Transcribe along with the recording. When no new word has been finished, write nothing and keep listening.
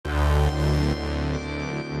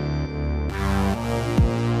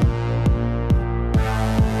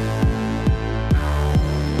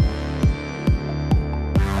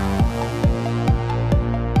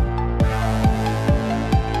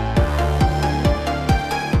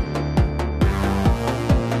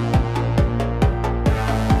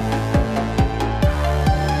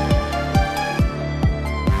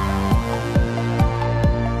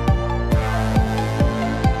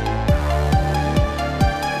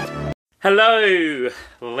Hello,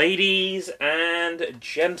 ladies and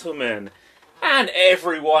gentlemen, and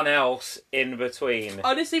everyone else in between.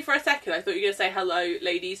 Honestly, for a second, I thought you were going to say hello,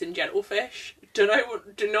 ladies and gentlefish. Do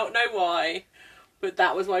not know why, but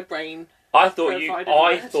that was my brain. I thought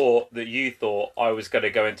that you thought I was going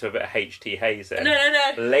to go into a bit of HT Hayes then.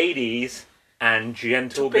 No. Ladies and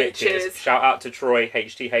gentle bitches. Shout out to Troy,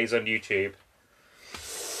 HT Hayes on YouTube.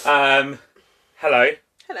 Hello.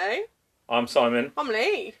 Hello. I'm Simon. I'm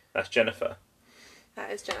Lee. That's Jennifer.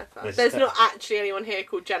 That is Jennifer. There's not actually anyone here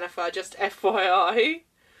called Jennifer, just FYI.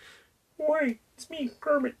 Wait, it's me,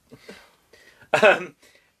 Kermit.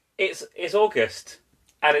 It's August,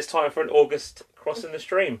 and it's time for an August crossing the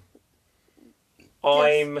stream.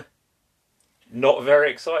 I'm not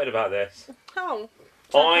very excited about this. Oh.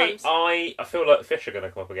 I feel like the fish are going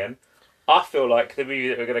to come up again. I feel like the movie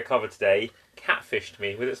that we're going to cover today catfished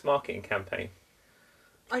me with its marketing campaign.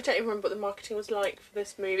 I don't even remember what the marketing was like for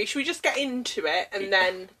this movie. Should we just get into it and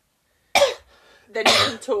then you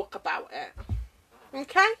can talk about it?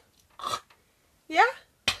 Okay? Yeah?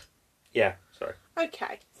 Yeah, sorry.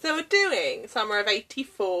 Okay, so we're doing Summer of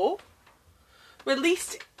 '84,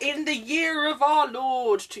 released in the year of our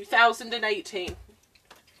Lord, 2018.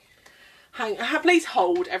 Please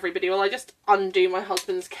hold, everybody, while I just undo my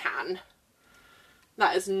husband's can.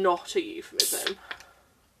 That is not a euphemism.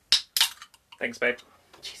 Thanks, babe.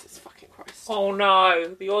 Jesus fucking Christ. Oh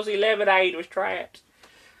no, the Aussie lemonade was trapped.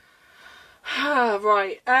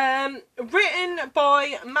 Right. Written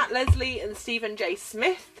by Matt Leslie and Stephen J.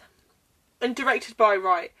 Smith. And directed by,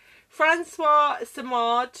 Francois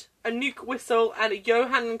Simard, Anouk Whistle, and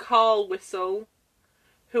Johan Carl Whistle,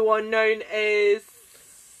 who are known as...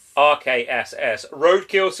 RKSS,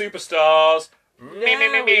 Roadkill Superstars.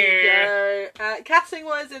 There we go.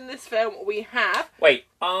 Casting-wise in this film, we have... Wait,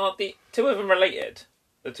 are the two of them related?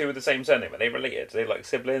 The two with the same surname, are they related? Are they like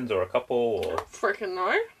siblings or a couple? Or... I don't freaking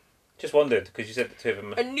know. Just wondered, because you said the two of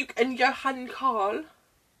them... Anouk and Johan Carl. You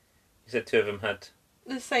said two of them had...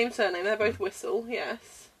 The same surname, they're both Whistle,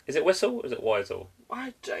 yes. Is it Whistle or is it Weisel?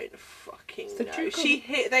 I don't fucking It's the know. Duke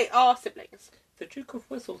They are siblings. The Duke of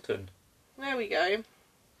Whistleton. There we go.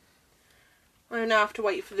 I now have to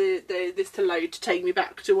wait for this to load to take me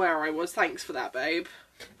back to where I was. Thanks for that, babe.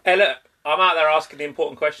 Hey, look, I'm out there asking the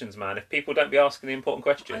important questions, man. If people don't be asking the important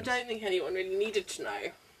questions... I don't think anyone really needed to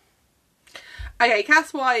know. Okay,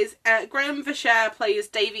 cast-wise, Graham Vischer plays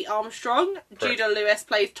Davy Armstrong. Correct. Judah Lewis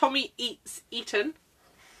plays Tommy Eaton.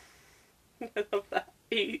 I love that.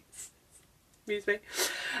 Eats. Excuse me.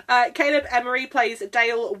 Caleb Emery plays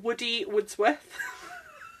Dale Woody Woodsworth.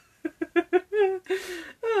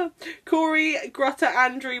 Corey Grotter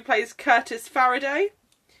Andrew plays Curtis Faraday.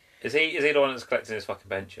 Is he the one that's collecting his fucking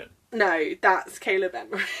pension? No, that's Caleb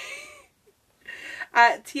Emery.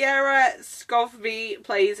 Tiara Scovey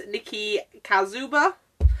plays Nikki Kazuba.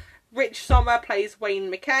 Rich Sommer plays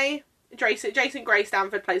Wayne McKay. Jason Gray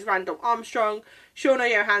Stanford plays Randall Armstrong.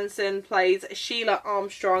 Shauna Johansson plays Sheila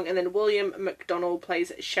Armstrong. And then William McDonnell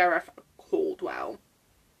plays Sheriff Caldwell.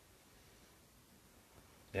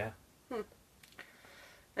 Yeah.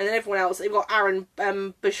 And then everyone else, they've got Aaron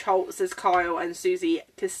Bushholtz as Kyle and Susie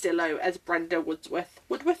Castillo as Brenda Woodworth.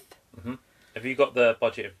 Mm-hmm. Have you got the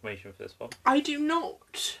budget information for this one? I do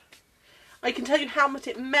not. I can tell you how much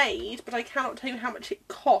it made, but I cannot tell you how much it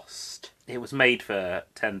cost. It was made for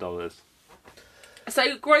 $10.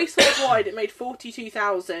 So, gross worldwide, it made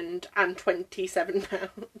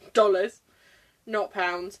 $42,027. Not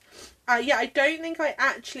pounds. Yeah, I don't think I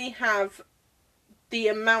actually have the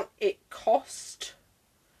amount it cost.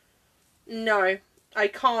 No, I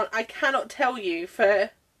can't. I cannot tell you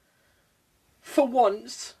for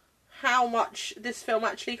once how much this film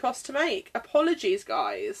actually cost to make. Apologies,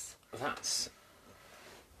 guys. That's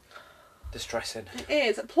distressing. It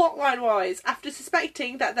is. Plotline-wise, after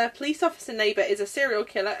suspecting that their police officer neighbour is a serial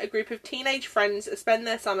killer, a group of teenage friends spend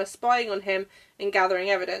their summer spying on him and gathering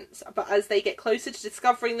evidence. But as they get closer to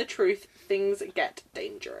discovering the truth, things get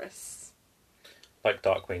dangerous. Like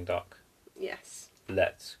Darkwing Duck. Yes.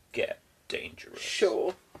 Let's get dangerous.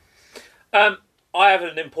 Sure. I have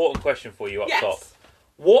an important question for you up top.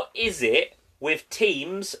 What is it with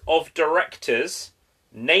teams of directors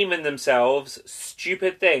naming themselves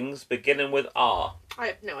stupid things beginning with R? I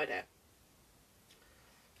have no idea.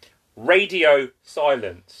 Radio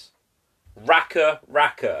Silence. Racker,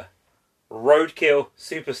 Roadkill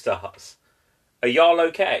Superstars. Are y'all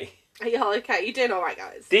okay? Are y'all okay? You doing alright,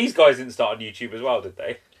 guys? These guys didn't start on YouTube as well, did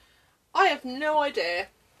they? I have no idea.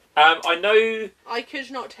 I know... I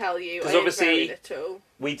could not tell you. Because obviously, very little.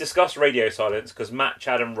 We discussed Radio Silence because Matt,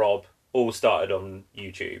 Chad and Rob all started on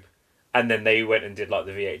YouTube. And then they went and did like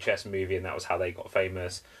the VHS movie and that was how they got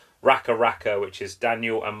famous. Raka Raka, which is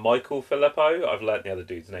Daniel and Michael Filippo, I've learnt the other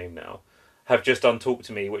dude's name now, have just done Talk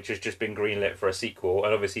to Me, which has just been greenlit for a sequel,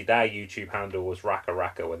 and obviously their YouTube handle was Raka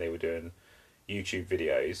Raka when they were doing YouTube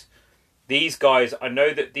videos. These guys, I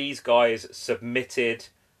know that these guys submitted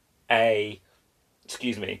a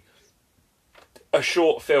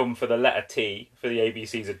short film for the letter T for the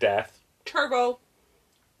ABCs of Death. Turbo.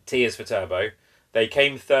 T is for Turbo. They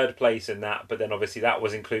came third place in that, but then obviously that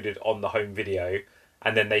was included on the home video,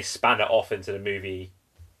 and then they span it off into the movie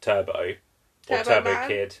Turbo. Or Turbo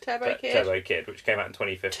Kid. Turbo Kid, which came out in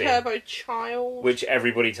 2015. Turbo Child. Which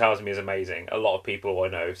everybody tells me is amazing. A lot of people I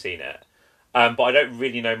know have seen it. But I don't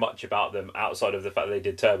really know much about them outside of the fact that they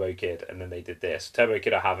did Turbo Kid and then they did this. Turbo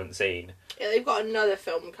Kid I haven't seen. Yeah, they've got another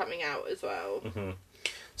film coming out as well. Mm-hmm.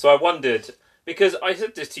 So I wondered, because I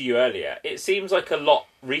said this to you earlier, it seems like a lot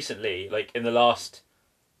recently, like in the last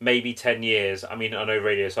maybe 10 years, I mean, I know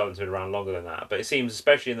Radio Silence has been around longer than that, but it seems,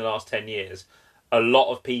 especially in the last 10 years, a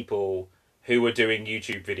lot of people who were doing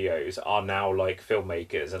YouTube videos are now like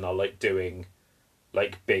filmmakers and are like doing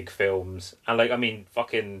like big films. And like, I mean,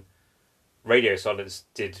 fucking Radio Silence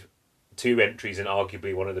did 2 entries in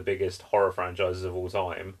arguably one of the biggest horror franchises of all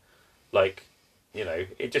time. Like, you know,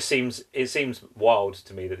 it seems wild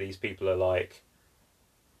to me that these people are like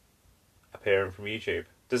appearing from YouTube.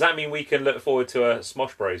 Does that mean we can look forward to a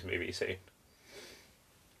Smosh Bros movie soon?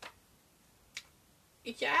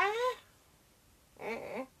 Yeah.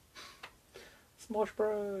 Smosh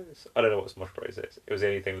Bros. I don't know what Smosh Bros is. It was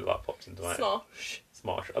anything that like popped into my head. Smosh.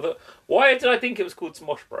 Why did I think it was called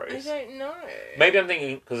Smosh Bros? I don't know. Maybe I'm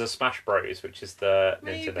thinking because of Smash Bros, which is the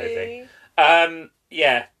Nintendo thing.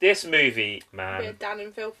 Yeah, this movie, man. Yeah, Dan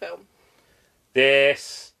and Phil film.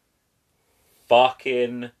 This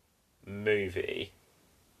fucking movie.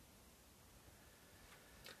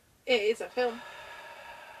 It is a film.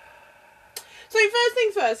 So first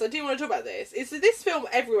things first, I do want to talk about this. Is that this film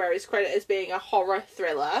everywhere is credited as being a horror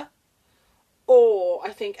thriller. Or,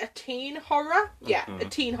 I think, a teen horror? Yeah, a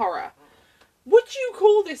teen horror. Would you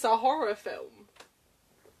call this a horror film?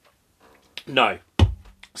 No.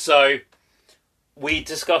 So, we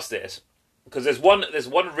discussed this. Because there's one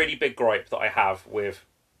really big gripe that I have with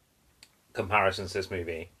comparisons to this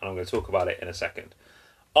movie. And I'm going to talk about it in a second.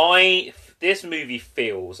 This movie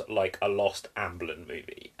feels like a Lost Amblin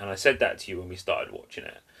movie. And I said that to you when we started watching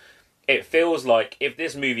it. It feels like if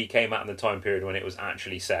this movie came out in the time period when it was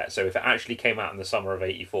actually set, so if it actually came out in the summer of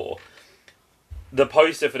 '84, the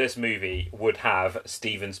poster for this movie would have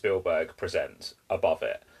Steven Spielberg present above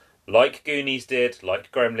it. Like Goonies did,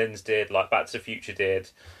 like Gremlins did, like Back to the Future did,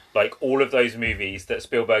 like all of those movies that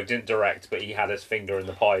Spielberg didn't direct but he had his finger in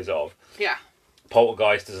the pies of. Yeah.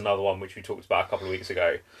 Poltergeist is another one which we talked about a couple of weeks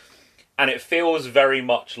ago. And it feels very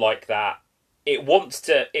much like that. It wants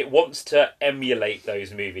to emulate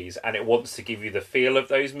those movies and it wants to give you the feel of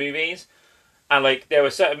those movies. And like there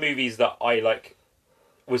were certain movies that I like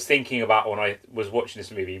was thinking about when I was watching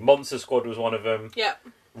this movie. Monster Squad was one of them. Yep.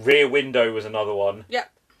 Rear Window was another one.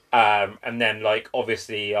 Yep. And then like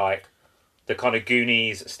obviously like the kind of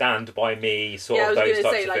Goonies, Stand By Me, sort of those types of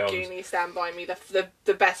films. Yeah, I was going to say like Goonies, Stand By Me,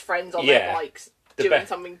 the best friends on their bikes doing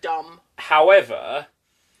something dumb. However,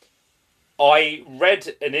 I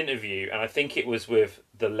read an interview, and I think it was with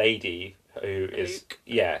the lady who is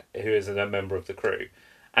a member of the crew,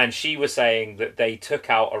 and she was saying that they took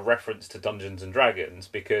out a reference to Dungeons and Dragons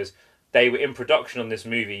because they were in production on this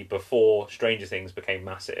movie before Stranger Things became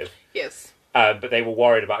massive. Yes. But they were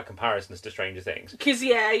worried about comparisons to Stranger Things. Because,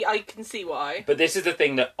 yeah, I can see why. But this is the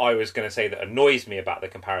thing that I was going to say that annoys me about the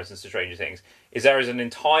comparisons to Stranger Things, is there is an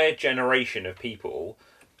entire generation of people,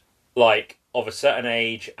 like, of a certain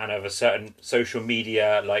age and of a certain social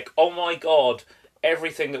media, like, oh my god,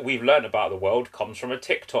 everything that we've learned about the world comes from a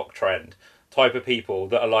TikTok trend type of people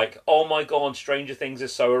that are like, oh my god, Stranger Things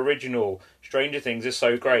is so original, Stranger Things is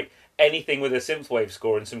so great. Anything with a synthwave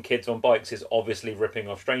score and some kids on bikes is obviously ripping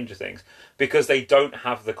off Stranger Things because they don't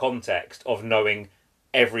have the context of knowing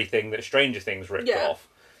everything that Stranger Things ripped off.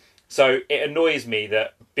 So it annoys me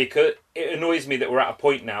that we're at a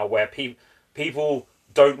point now where people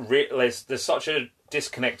don't realize there's such a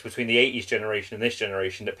disconnect between the 80s generation and this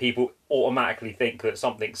generation that people automatically think that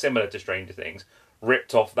something similar to Stranger Things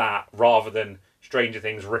ripped off that rather than Stranger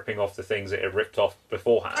Things ripping off the things that it ripped off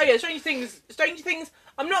beforehand. Oh yeah, Stranger Things,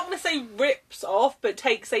 I'm not going to say rips off, but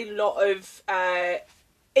takes a lot of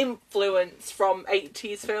influence from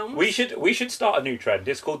 80s films. We should start a new trend.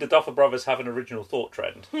 It's called the Duffer Brothers Have an Original Thought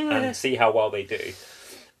trend and see how well they do.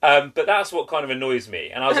 But that's what kind of annoys me.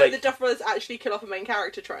 And I was like, the Duffer Brothers actually kill off a main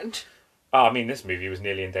character trend. I mean, this movie was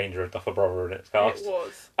nearly in danger of Duffer Brother in its cast. It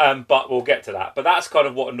was. But we'll get to that. But that's kind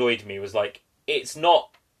of what annoyed me was like, it's not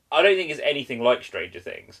I don't think it's anything like Stranger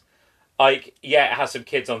Things. Like, yeah, it has some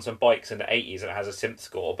kids on some bikes in the 80s and it has a synth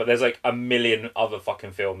score, but there's like a million other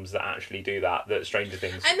fucking films that actually do that Stranger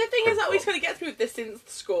Things... And the thing is, that always kind of gets me with the synth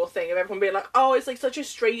score thing of everyone being like, oh, it's like such a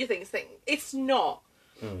Stranger Things thing. It's not.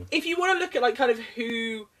 If you want to look at like kind of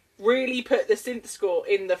who really put the synth score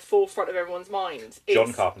in the forefront of everyone's minds, it's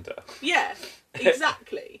John Carpenter. Yeah,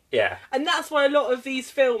 exactly. Yeah. And that's why a lot of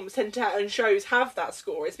these films tend to, and shows have that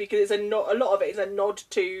score, is because a lot of it is a nod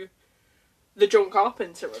to the John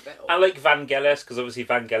Carpenter of it all. And like Vangelis, because obviously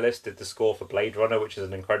Vangelis did the score for Blade Runner, which is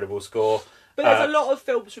an incredible score. But there's a lot of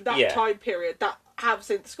films from that time period that have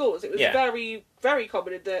synth scores. It was very, very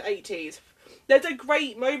common in the 80s. There's a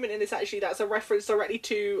great moment in this, actually, that's a reference directly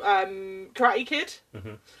to Karate Kid,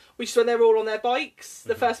 which is when they're all on their bikes.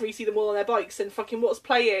 The first time you see them all on their bikes, and fucking what's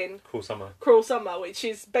playing? Cruel Summer, which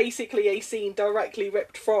is basically a scene directly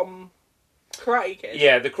ripped from Karate Kid.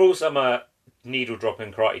 Yeah, the Cruel Summer needle drop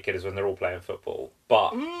in Karate Kid is when they're all playing football,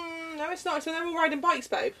 but... no, it's not. It's when they're all riding bikes,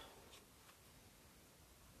 babe.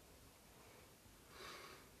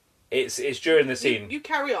 It's during the scene. You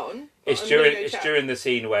carry on. It's during the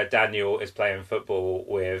scene where Daniel is playing football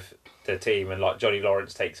with the team, and like Johnny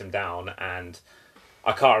Lawrence takes him down, and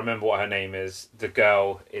I can't remember what her name is. The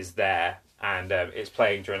girl is there, and it's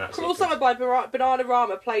playing during that. Cruel Summer by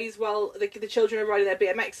Bananarama plays well. The children are riding their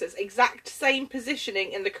BMXs. Exact same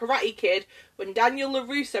positioning in the Karate Kid when Daniel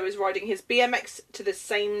LaRusso is riding his BMX to the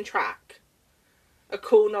same track. A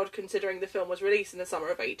cool nod considering the film was released in the summer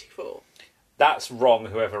of '84. That's wrong,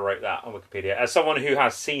 whoever wrote that on Wikipedia. As someone who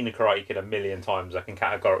has seen The Karate Kid a million times, I can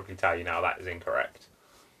categorically tell you now that is incorrect.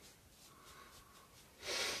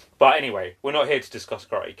 But anyway, we're not here to discuss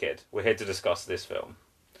Karate Kid. We're here to discuss this film.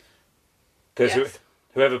 Because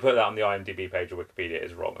whoever put that on the IMDb page of Wikipedia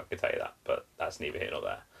is wrong, I can tell you that. But that's neither here nor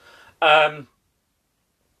there.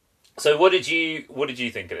 So what did you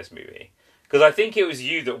think of this movie? Because I think it was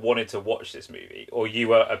you that wanted to watch this movie. Or you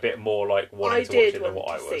were a bit more like wanting to watch it than what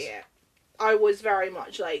I was. See it. I was very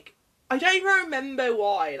much like, I don't even remember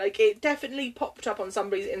why. Like, it definitely popped up on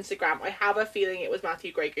somebody's Instagram. I have a feeling it was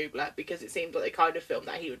Matthew Gray Goobler, because it seemed like the kind of film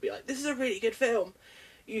that he would be like, this is a really good film.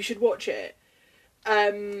 You should watch it.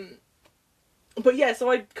 But yeah, so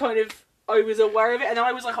I was aware of it, and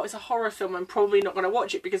I was like, oh, it's a horror film, I'm probably not going to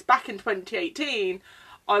watch it, because back in 2018,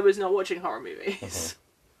 I was not watching horror movies.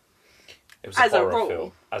 It was a horror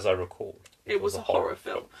film, as I recall. It was a horror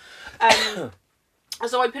film.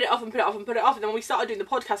 So I put it off, and then when we started doing the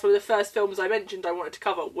podcast, one of the first films I mentioned I wanted to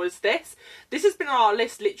cover was this. This has been on our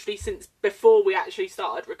list literally since before we actually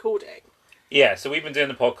started recording. Yeah, so we've been doing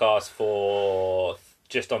the podcast for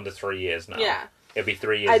just under 3 years now. Yeah. It'll be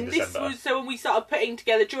 3 years in December. And this was, so when we started putting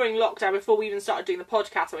together, during lockdown, before we even started doing the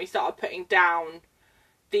podcast, and we started putting down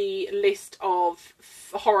the list of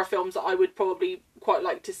horror films that I would probably quite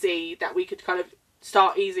like to see, that we could kind of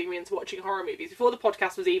start easing me into watching horror movies. Before the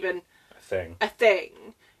podcast was even... a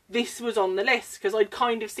thing, this was on the list, because I'd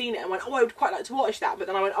kind of seen it and went, oh, I would quite like to watch that, but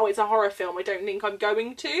then I went, oh, it's a horror film, I don't think I'm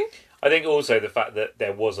going to. I think also the fact that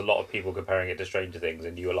there was a lot of people comparing it to Stranger Things,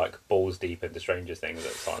 and you were like balls deep into Stranger Things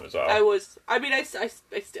at the time as well. I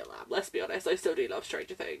still am, let's be honest, I still do love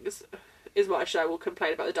Stranger Things, as much as I will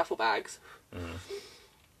complain about the duffel bags.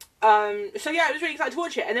 So yeah, I was really excited to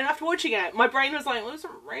watch it, and then after watching it, my brain was like, well, is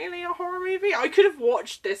it really a horror movie? I could have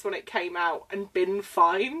watched this when it came out and been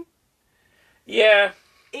fine. Yeah.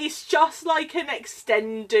 It's just like an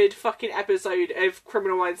extended fucking episode of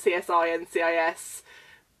Criminal Minds CSI and CIS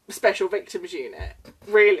Special Victims Unit.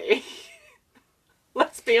 Really.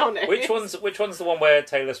 Let's be honest. Which one's the one where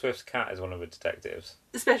Taylor Swift's cat is one of the detectives?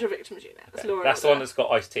 The Special Victims Unit. Okay. That's the one that's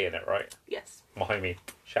got Ice-T in it, right? Yes. My homie.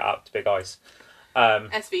 Shout out to Big Ice.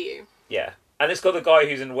 SVU. Yeah. And it's got the guy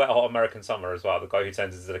who's in Wet Hot American Summer as well, the guy who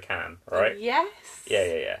turns into the can, right? Yes.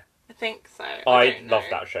 Yeah. I think so. I love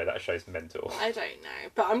that show. That show's mental. I don't know.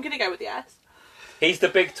 But I'm going to go with yes. He's the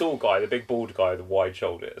big tall guy, the big bald guy with the wide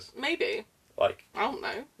shoulders. Maybe. Like... I don't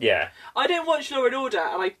know. Yeah. I don't watch Law & Order,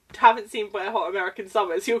 and I haven't seen Wet Hot American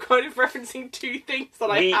Summer, so you're kind of referencing two things that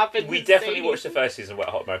I haven't seen. We definitely watched the first season of Wet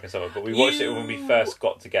Hot American Summer, but we watched it when we first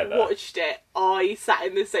got together. Watched it. I sat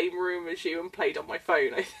in the same room as you and played on my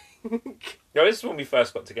phone, I think. No, this is when we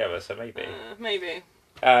first got together, so maybe. Maybe.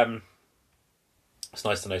 It's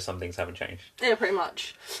nice to know some things haven't changed. Yeah, pretty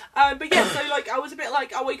much. But yeah, so like I was a bit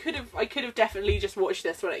like, oh, I could have definitely just watched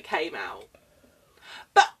this when it came out.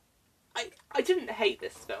 But I didn't hate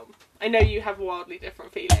this film. I know you have wildly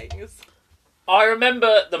different feelings. I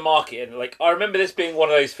remember the marketing. Like, I remember this being one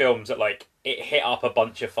of those films that like it hit up a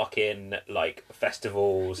bunch of fucking like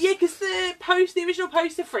festivals. Yeah, because the original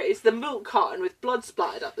poster for it is the milk carton with blood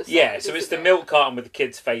splattered up the side. Yeah, so it's the milk carton with the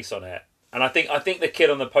kid's face on it. And I think the kid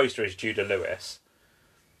on the poster is Judah Lewis.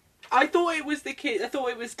 I thought it was the kid. I thought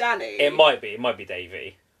it was Danny. It might be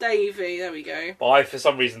Davey. Davey, there we go. But I, for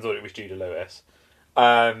some reason, thought it was Judah Lewis.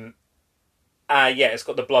 Yeah, it's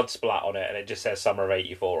got the blood splat on it, and it just says Summer of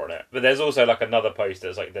 '84 on it. But there's also like another poster,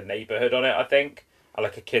 there's like the neighbourhood on it, I think, and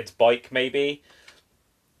like a kid's bike, maybe.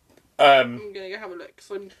 I'm gonna go have a look, because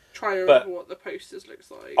I'm trying to remember what the posters looks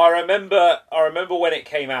like. I remember when it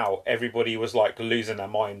came out, everybody was like losing their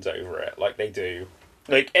minds over it, like they do.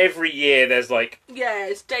 Like every year, there's like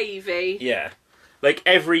it's Davey. Yeah. Like,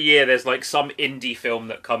 every year there's, like, some indie film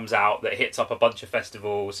that comes out that hits up a bunch of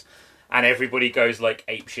festivals, and everybody goes, like,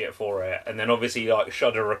 apeshit for it. And then, obviously, like,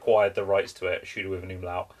 Shudder acquired the rights to it. Shudder with an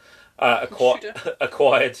umlaut.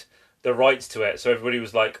 Acquired the rights to it. So everybody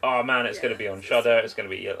was like, oh, man, it's going to be on Shudder. It's going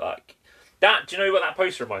to be, like... That, do you know what that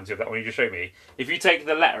poster reminds you of, that one you just showed me? If you take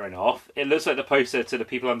the lettering off, it looks like the poster to The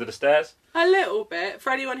People Under the Stairs. A little bit.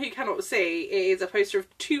 For anyone who cannot see, it is a poster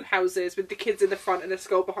of two houses with the kids in the front and a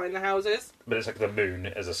skull behind the houses. But it's like the moon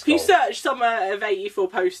as a skull. If you search Summer of '84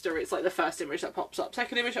 poster, it's like the first image that pops up.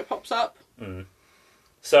 Second image that pops up.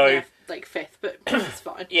 So... Yeah, like fifth, but it's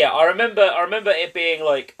fine. Yeah, I remember it being,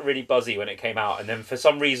 like, really buzzy when it came out, and then for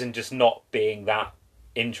some reason just not being that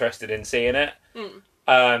interested in seeing it.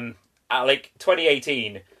 Like,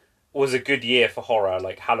 2018 was a good year for horror.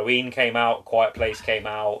 Like, Halloween came out, Quiet Place came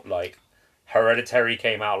out, like, Hereditary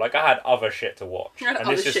came out. Like, I had other shit to watch. You had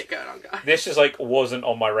other shit going on, guys. This just, like, wasn't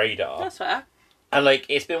on my radar. That's fair. And, like,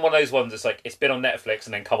 it's been one of those ones that's, like, it's been on Netflix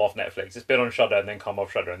and then come off Netflix. It's been on Shudder and then come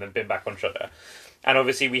off Shudder and then been back on Shudder. And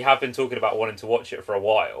obviously we have been talking about wanting to watch it for a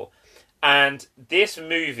while. And this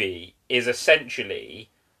movie is essentially,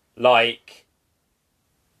 like...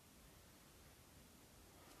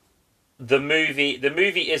 The movie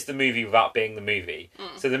is the movie without being the movie.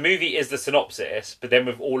 So the movie is the synopsis, but then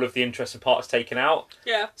with all of the interesting parts taken out.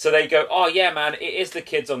 Yeah. So they go, oh yeah, man, it is the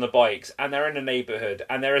kids on the bikes, and they're in a neighbourhood,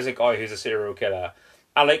 and there is a guy who's a serial killer.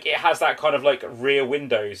 And, like, it has that kind of, like, Rear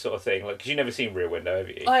Window sort of thing. Like, because you've never seen Rear Window, have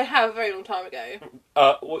you? I have a very long time ago.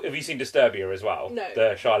 Have you seen Disturbia as well? No.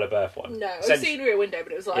 The Shia LaBeouf one? No, I've seen Rear Window,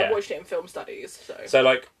 but it was like, I watched it in film studies, so... So,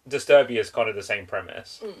 like, Disturbia is kind of the same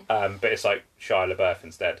premise, but it's, like, Shia LaBeouf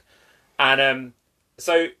instead. And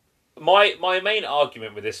so my main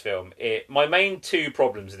argument with this film, my main two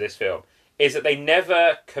problems with this film, is that they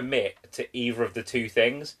never commit to either of the two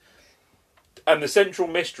things. And the central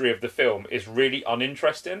mystery of the film is really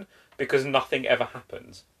uninteresting because nothing ever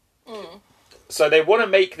happens. So they want to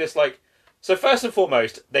make this like... So first and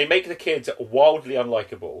foremost, they make the kids wildly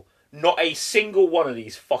unlikable. Not a single one of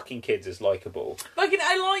these fucking kids is likable. Like,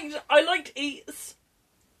 I liked Eats.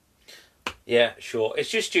 Yeah, sure. It's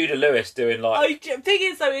just Judah Lewis doing like... Thing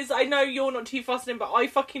is, though, is I know you're not too fussed in, but I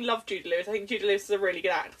fucking love Judah Lewis. I think Judah Lewis is a really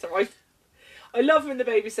good actor. I love him in The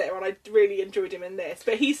Babysitter, and I really enjoyed him in this.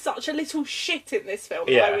 But he's such a little shit in this film.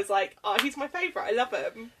 Yeah. I was like, oh, he's my favourite. I love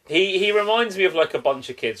him. He reminds me of like a bunch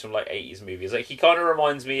of kids from like 80s movies. Like he kind of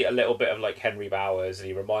reminds me a little bit of like Henry Bowers, and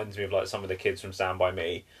he reminds me of like some of the kids from Stand By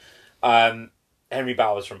Me. Henry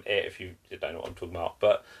Bowers from It, if you don't know what I'm talking about,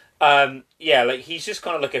 but. Yeah, like he's just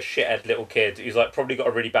kind of like a shithead little kid who's like probably got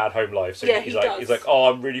a really bad home life. So he's like,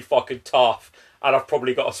 oh, I'm really fucking tough, and I've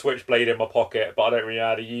probably got a switchblade in my pocket, but I don't really know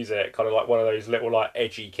how to use it. Kind of like one of those little like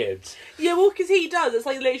edgy kids. Yeah, well, because he does. It's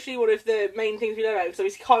like literally one of the main things we know about. So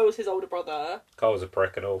Kyle's his older brother. Kyle's a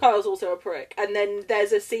prick and all. Kyle's also a prick, and then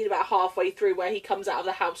there's a scene about halfway through where he comes out of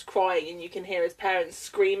the house crying, and you can hear his parents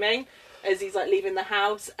screaming as he's like leaving the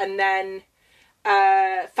house, and then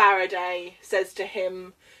Faraday says to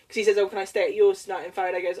him. Because he says, oh, can I stay at yours tonight? And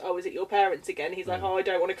Faraday goes, oh, is it your parents again? He's like, oh, I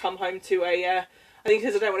don't want to come home to I think he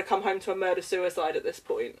says, I don't want to come home to a murder-suicide at this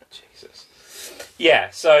point. Jesus. Yeah,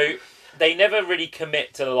 so they never really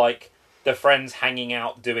commit to, like, the friends hanging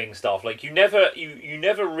out doing stuff. Like, you never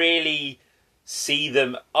really see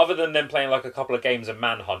them, other than them playing, like, a couple of games of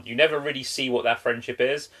Manhunt, you never really see what their friendship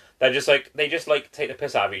is. They're just, like, they take the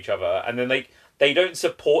piss out of each other. And then they don't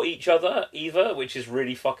support each other, either, which is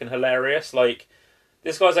really fucking hilarious. Like...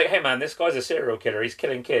 This guy's like, hey man, this guy's a serial killer, he's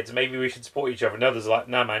killing kids, maybe we should support each other. And the other's like,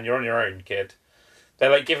 nah man, you're on your own, kid. They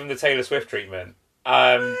like give him the Taylor Swift treatment.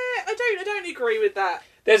 I don't agree with that.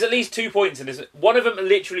 There's at least 2 points in this. One of them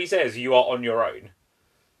literally says, you are on your own.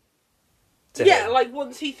 Yeah, him. Like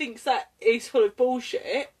once he thinks that is full of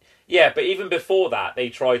bullshit. Yeah, but even before that, they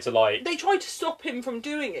try to stop him from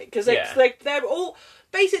doing it, because they're all...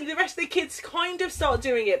 Basically, the rest of the kids kind of start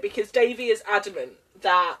doing it because Davey is adamant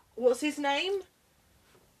that... What's his name?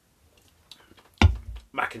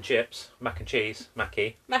 Mac and chips, mac and cheese,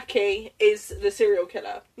 Mackie. Mackie is the serial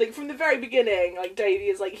killer. Like, from the very beginning, like, Davey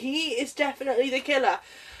is like, he is definitely the killer.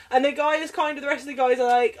 And the rest of the guys are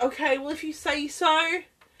like, okay, well, if you say so...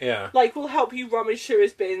 Yeah. Like, we'll help you rummage through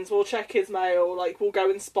his bins, we'll check his mail, like, we'll go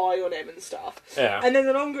and spy on him and stuff. Yeah. And then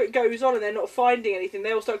the longer it goes on and they're not finding anything,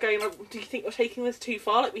 they all start going, like, do you think you're taking this too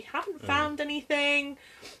far? Like, we haven't found anything.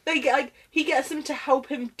 They get, like, he gets them to help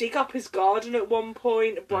him dig up his garden at one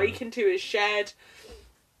point, break into his shed.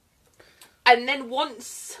 And then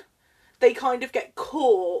once they kind of get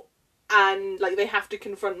caught, and, like, they have to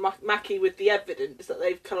confront Mackie with the evidence that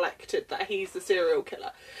they've collected that he's the serial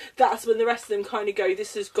killer. That's when the rest of them kind of go,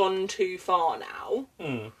 this has gone too far now.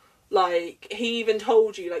 Like, he even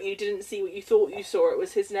told you, like, you didn't see what you thought you saw. It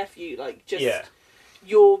was his nephew. Like, just,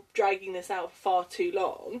 you're dragging this out for far too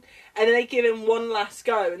long. And then they give him one last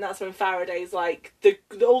go, and that's when Faraday's like,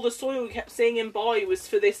 all the soil we kept seeing him buy was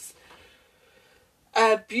for this...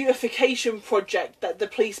 beautification project that the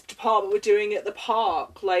police department were doing at the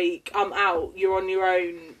park. Like, I'm out, you're on your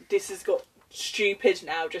own, this has got stupid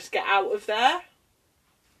now, just get out of there.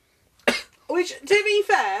 Which, to be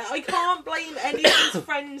fair, I can't blame any of his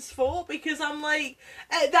friends for, because I'm like,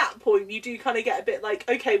 at that point you do kind of get a bit like,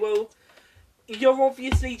 okay, well, you're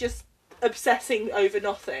obviously just obsessing over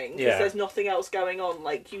nothing, because there's nothing else going on,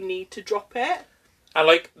 like, you need to drop it. And,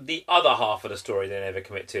 like, the other half of the story they never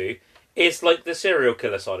commit to is, like, the serial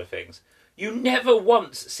killer side of things. You never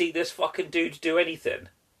once see this fucking dude do anything.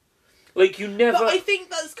 Like, you never... But I think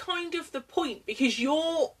that's kind of the point, because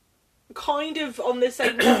you're kind of on the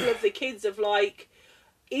same level of the kids of, like,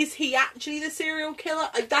 is he actually the serial killer?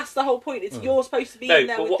 Like, that's the whole point. It's you're supposed to be in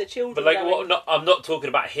there with the children. But, like, I'm not talking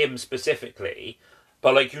about him specifically...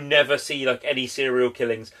 But, like, you never see, like, any serial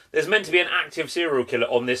killings. There's meant to be an active serial killer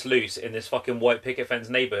on this loose in this fucking white picket fence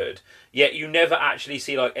neighbourhood. Yet you never actually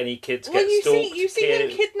see, like, any kids get stalked. You see him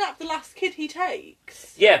kidnap the last kid he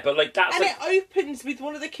takes. Yeah, but, like, that's... And it opens with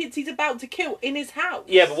one of the kids he's about to kill in his house.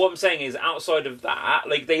 Yeah, but what I'm saying is, outside of that,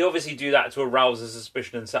 like, they obviously do that to arouse the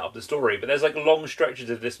suspicion and set up the story. But there's, like, long stretches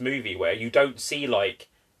of this movie where you don't see, like,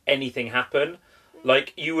 anything happen.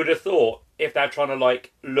 Like, you would have thought, if they're trying to,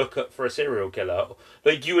 like, look up for a serial killer,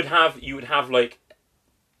 like, you would have, like,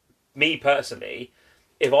 me personally,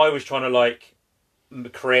 if I was trying to, like,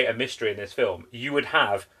 create a mystery in this film, you would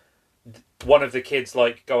have one of the kids,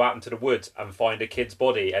 like, go out into the woods and find a kid's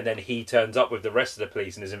body, and then he turns up with the rest of the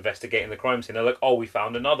police and is investigating the crime scene. They're like, oh, we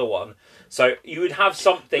found another one. So you would have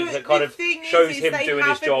something that kind of shows him doing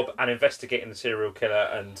his job and investigating the serial killer.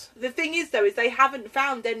 And the thing is, though, is they haven't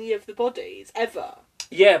found any of the bodies, ever.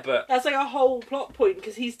 Yeah, but... That's like a whole plot point,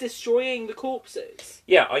 because he's destroying the corpses.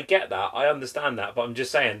 Yeah, I get that. I understand that. But I'm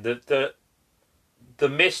just saying, the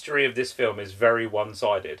mystery of this film is very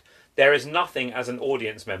one-sided. There is nothing as an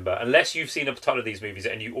audience member, unless you've seen a ton of these movies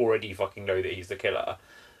and you already fucking know that he's the killer.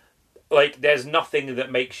 Like, there's nothing that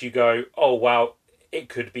makes you go, oh, wow, it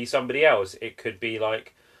could be somebody else. It could be,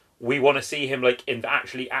 like, we want to see him, like,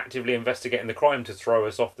 actually actively investigating the crime to throw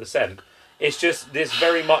us off the scent. It's just this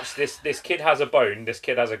very much this kid has a bone, this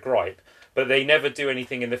kid has a gripe, but they never do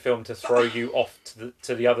anything in the film to throw you off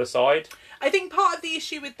to the other side. I think part of the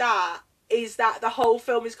issue with that is that the whole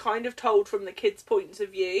film is kind of told from the kids' points of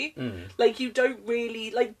view. Like, you don't really,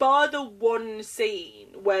 like, bar the one scene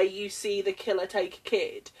where you see the killer take a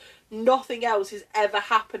kid, nothing else is ever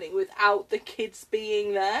happening without the kids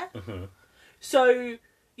being there. So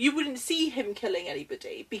you wouldn't see him killing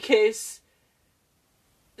anybody because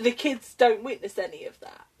the kids don't witness any of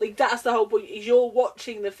that. Like, that's the whole point, is you're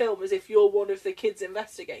watching the film as if you're one of the kids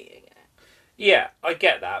investigating it. Yeah, I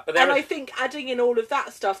get that. But I think adding in all of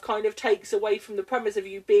that stuff kind of takes away from the premise of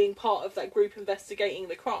you being part of that group investigating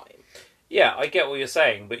the crime. Yeah, I get what you're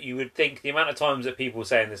saying, but you would think the amount of times that people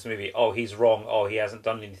say in this movie, oh, he's wrong, oh, he hasn't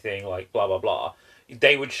done anything, like, blah, blah, blah,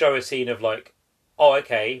 they would show a scene of, like, oh,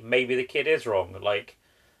 okay, maybe the kid is wrong. Like,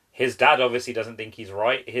 his dad obviously doesn't think he's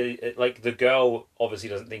right. Like, the girl obviously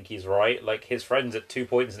doesn't think he's right. Like, his friends at 2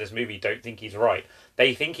 points in this movie don't think he's right.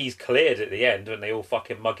 They think he's cleared at the end when they all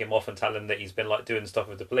fucking mug him off and tell him that he's been, like, doing stuff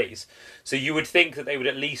with the police. So you would think that they would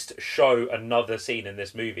at least show another scene in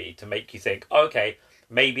this movie to make you think, okay,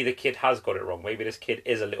 maybe the kid has got it wrong. Maybe this kid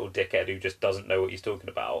is a little dickhead who just doesn't know what he's talking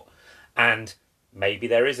about. And maybe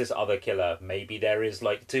there is this other killer. Maybe there is,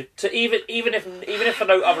 like, to even if for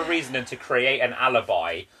no other reason than to create an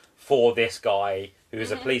alibi for this guy who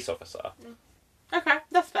is a police officer. Okay,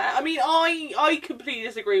 that's fair. I mean, I completely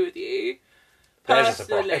disagree with you,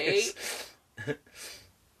 personally.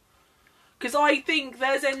 Because I think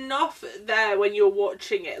there's enough there when you're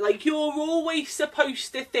watching it. Like, you're always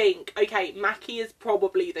supposed to think, okay, Mackie is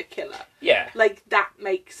probably the killer. Yeah. Like, that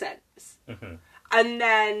makes sense. And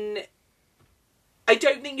then I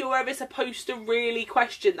don't think you're ever supposed to really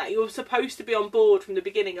question that. You're supposed to be on board from the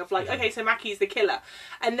beginning of like, okay, so Mackie's the killer.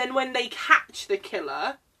 And then when they catch the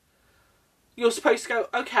killer, you're supposed to go,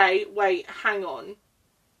 okay, wait, hang on.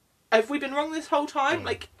 Have we been wrong this whole time?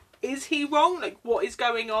 Like, is he wrong? Like, what is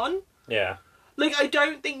going on? Yeah. Like, I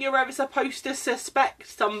don't think you're ever supposed to suspect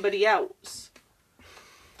somebody else.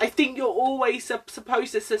 I think you're always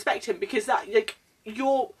supposed to suspect him because that, like,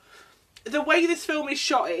 the way this film is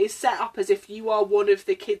shot, it is set up as if you are one of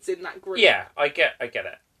the kids in that group. Yeah, I get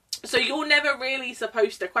it. So you're never really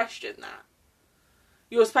supposed to question that.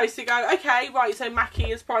 You're supposed to go, okay, right, so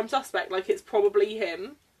Mackie is prime suspect, like, it's probably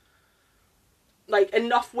him. Like,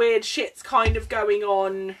 enough weird shit's kind of going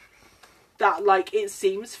on that, like, it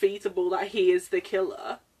seems feasible that he is the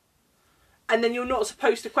killer. And then you're not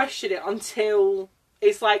supposed to question it until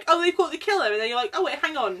it's like, oh, they've caught the killer, and then you're like, oh, wait,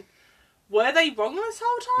 hang on. Were they wrong this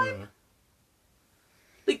whole time?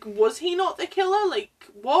 Like, was he not the killer? Like,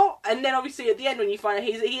 what? And then obviously at the end when you find out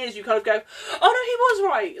he is, you kind of go, oh no, he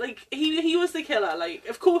was right. Like, he was the killer. Like,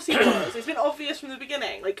 of course he was. It's been obvious from the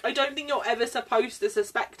beginning. Like, I don't think you're ever supposed to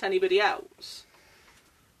suspect anybody else.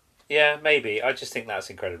 Yeah, maybe. I just think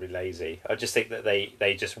that's incredibly lazy. I just think that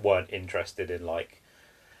they just weren't interested in, like,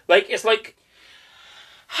 it's like...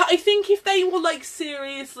 I think if they were, like,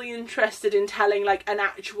 seriously interested in telling, like, an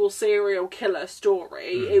actual serial killer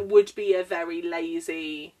story, it would be a very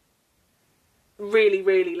lazy, really,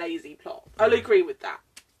 really lazy plot. I'll agree with that.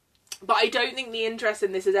 But I don't think the interest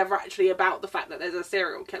in this is ever actually about the fact that there's a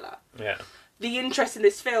serial killer. Yeah. The interest in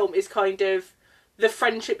this film is kind of the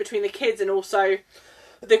friendship between the kids and also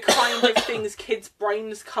the kind of things kids'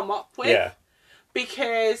 brains come up with. Yeah.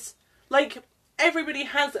 Because, like... everybody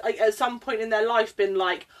has, like, at some point in their life been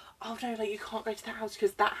like, oh no, like, you can't go to that house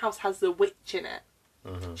because that house has the witch in it.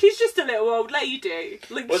 She's just a little old lady.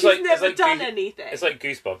 Like, well, she's never done anything. It's like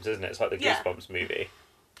Goosebumps, isn't it? It's like the Goosebumps movie.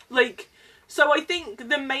 Like, so I think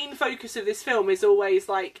the main focus of this film is always,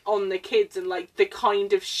 like, on the kids and, like, the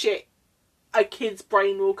kind of shit a kid's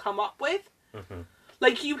brain will come up with.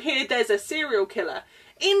 Like, you hear there's a serial killer.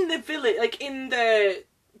 In the village, like, in the...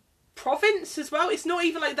 province as well. It's not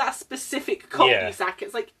even like that specific cul-de-sac.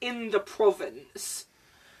 It's like in the province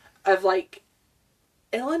of like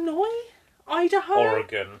Illinois, Idaho,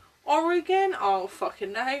 Oregon. Oh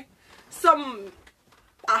fucking no, some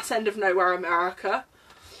ass end of nowhere, America.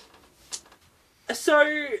 So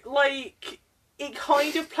like it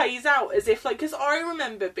kind of plays out as if like because I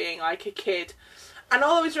remember being like a kid, and I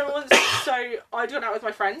always remember once. So I'd gone out with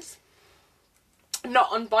my friends.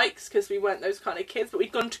 Not on bikes, because we weren't those kind of kids, but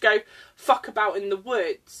we'd gone to go fuck about in the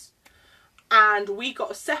woods. And we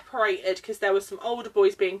got separated because there were some older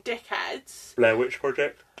boys being dickheads. Blair Witch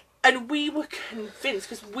Project. And we were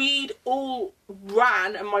convinced, because we'd all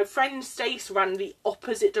ran, and my friend Stace ran the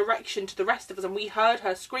opposite direction to the rest of us, and we heard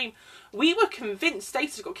her scream. We were convinced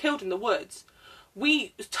Stace had got killed in the woods.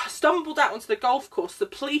 We stumbled out onto the golf course. The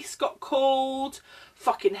police got called.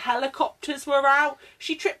 Fucking helicopters were out.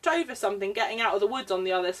 She tripped over something getting out of the woods on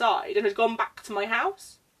the other side and had gone back to my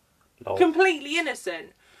house. Lol. Completely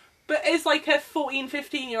innocent. But as like a 14,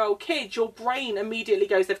 15-year-old kid, your brain immediately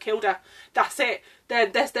goes, they've killed her. That's it.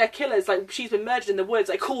 They're killers. Like, she's been murdered in the woods.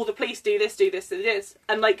 Like, call the police, do this, do this, do this.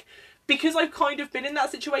 And like, because I've kind of been in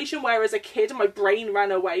that situation where as a kid, my brain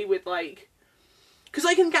ran away with like... Because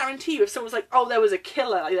I can guarantee you, if someone's like, oh, there was a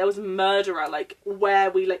killer, like, there was a murderer, like, where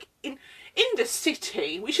we, like, in the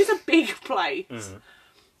city, which is a big place,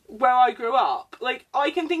 where I grew up, like, I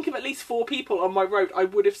can think of at least 4 people on my road I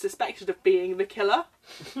would have suspected of being the killer.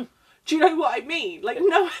 Do you know what I mean? Like,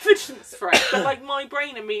 no evidence for it, but, like, my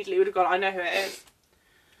brain immediately would have gone, I know who it is.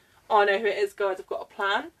 I know who it is, guys, I've got a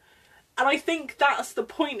plan. And I think that's the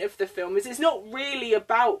point of the film, is it's not really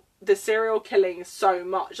about the serial killing so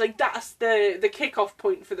much. Like, that's the kick-off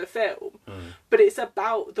point for the film. But it's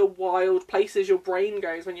about the wild places your brain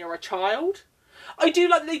goes when you're a child. I do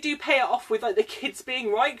like that they do pay it off with, like, the kids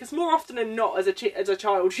being right, because more often than not, as a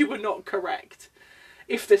child, you were not correct.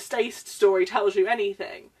 If the Stace story tells you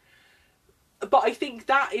anything. But I think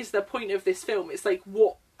that is the point of this film. It's, like,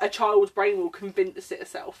 what a child's brain will convince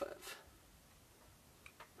itself of.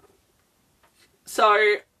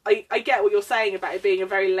 So... I get what you're saying about it being a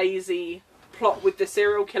very lazy plot with the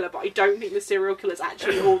serial killer, but I don't think the serial killer is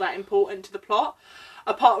actually all that important to the plot.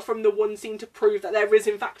 Apart from the one scene to prove that there is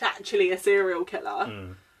in fact actually a serial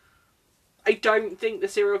killer. I don't think the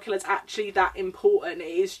serial killer is actually that important. It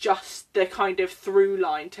is just the kind of through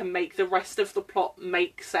line to make the rest of the plot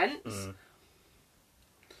make sense.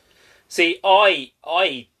 See, I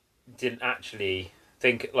didn't actually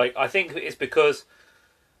think... Like, I think it's because...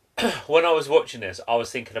 when I was watching this, I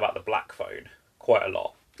was thinking about the black phone quite a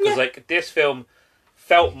lot. Because, like, this film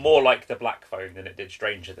felt more like The Black Phone than it did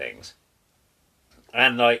Stranger Things.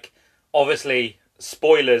 And, like, obviously,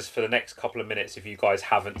 spoilers for the next couple of minutes if you guys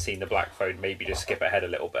haven't seen The Black Phone, maybe just skip ahead a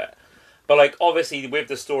little bit. But, like, obviously, with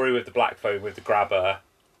the story with The Black Phone, with the grabber,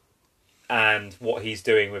 and what he's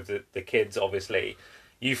doing with the kids, obviously,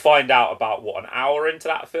 you find out about, an hour into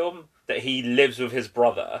that film, that he lives with his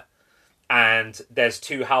brother, and there's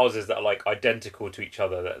two houses that are, like, identical to each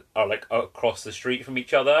other, that are, like, across the street from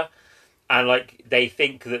each other. And, like, they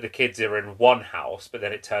think that the kids are in one house, but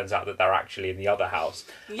then it turns out that they're actually in the other house.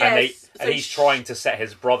 Yes. And he's trying to set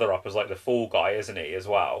his brother up as, like, the fall guy, isn't he, as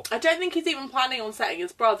well? I don't think he's even planning on setting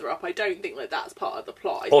his brother up. I don't think, like, that's part of the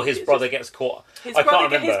plot. Or his brother gets caught. I can't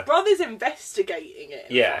remember. His brother's investigating it,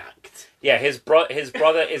 in fact. Yeah, his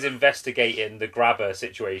brother is investigating the grabber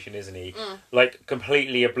situation, isn't he? Like,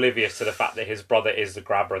 completely oblivious to the fact that his brother is the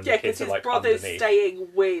grabber and the kids are, like, underneath. Yeah, because his brother's staying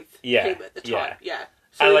with him at the time. Yeah.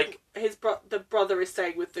 So, and, like, the brother is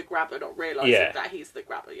staying with the grabber, not realising that he's the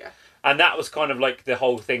grabber, And that was kind of, like, the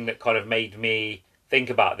whole thing that kind of made me think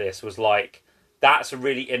about this, was, like, that's a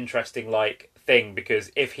really interesting, like, thing,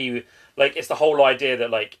 because if he... Like, it's the whole idea that,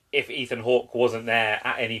 like, if Ethan Hawke wasn't there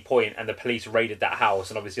at any point and the police raided that house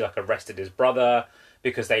and obviously, like, arrested his brother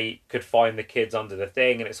because they could find the kids under the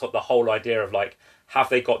thing, and it's the whole idea of, like, have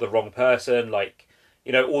they got the wrong person, like...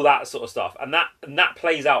 You know, all that sort of stuff. And that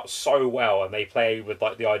plays out so well, and they play with,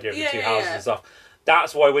 like, the idea of the two houses and stuff.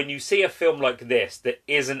 That's why when you see a film like this that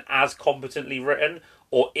isn't as competently written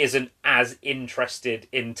or isn't as interested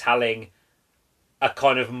in telling a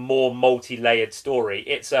kind of more multi-layered story,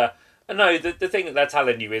 it's a... No, the thing that they're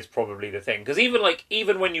telling you is probably the thing. Because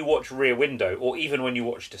even when you watch Rear Window, or even when you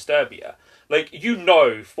watch Disturbia, like, you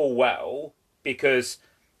know full well, because...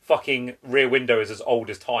 fucking Rear Window is as old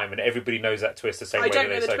as time, and everybody knows that twist the same way. I don't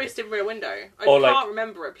know the twist in Rear Window. I can't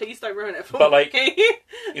remember it. Please don't ruin it for me. But, like,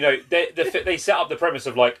 you know, they set up the premise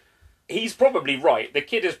of, like, he's probably right. The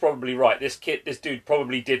kid is probably right. This dude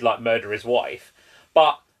probably did, like, murder his wife.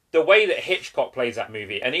 But the way that Hitchcock plays that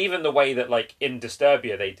movie, and even the way that, like, in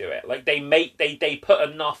Disturbia they do it, like, they put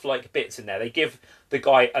enough, like, bits in there. They give the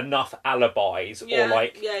guy enough alibis, or,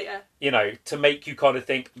 like, you know, to make you kind of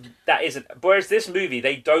think that isn't... Whereas this movie,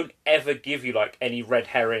 they don't ever give you, like, any red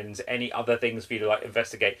herrings, any other things for you to, like,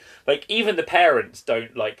 investigate. Like, even the parents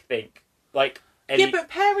don't, like, think, like... Yeah, but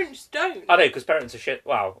parents don't. I know, because parents are shit...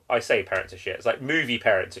 Well, I say parents are shit. It's like movie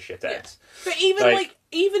parents are shitheads. Yeah. But even,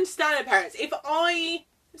 even standard parents, if I...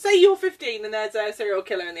 Say you're 15 and there's a serial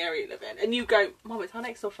killer in the area you live in, and you go, Mum, it's our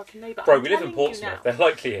next door fucking neighbour. Bro, we live in Portsmouth. There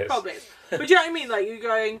likely is. Probably is. But do you know what I mean? Like, you're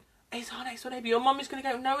going, it's our next door neighbour. Your mum is going to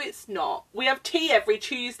go, no, it's not. We have tea every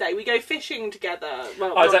Tuesday. We go fishing together.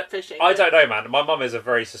 Well, not fishing. I don't know, man. My mum is a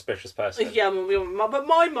very suspicious person. Yeah, but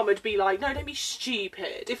my mum would be like, no, don't be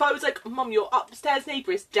stupid. If I was like, Mum, your upstairs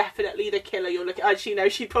neighbour is definitely the killer you're looking at. Actually, no,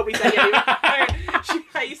 she'd probably say, she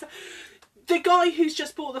hates... The guy who's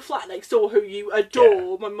just bought the flat next door, who you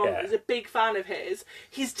adore, my mum is a big fan of his,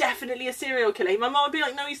 he's definitely a serial killer. My mum would be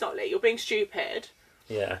like, no, he's not, Lee, you're being stupid.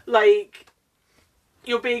 Yeah. Like,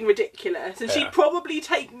 you're being ridiculous. And she'd probably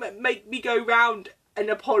make me go round and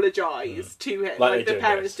apologise to him, like the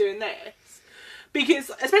parents doing this.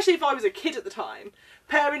 Because, especially if I was a kid at the time,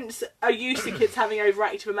 parents are used to kids having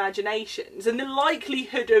overactive imaginations, and the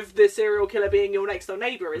likelihood of the serial killer being your next door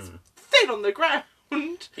neighbour is thin on the ground.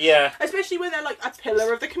 Yeah. Especially when they're, like, a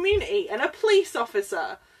pillar of the community and a police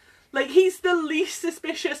officer. Like, he's the least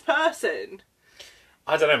suspicious person.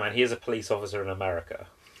 I don't know, man. He is a police officer in America.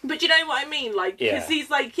 But you know what I mean? Like, because he's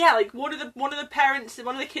like, like, one of the parents,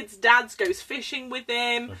 one of the kids' dads goes fishing with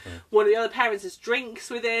him. One of the other parents has drinks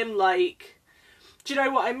with him. Like, do you know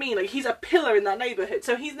what I mean? Like, he's a pillar in that neighbourhood.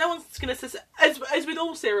 So no one's going to, as with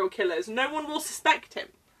all serial killers, no one will suspect him.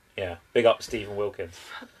 Yeah. Big up Stephen Wilkins.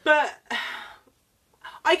 But...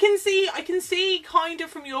 I can see kind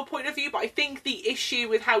of from your point of view, but I think the issue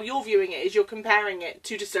with how you're viewing it is you're comparing it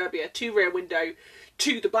to Disturbia, to Rear Window,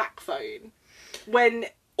 to The Black Phone, when...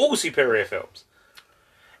 All superior films.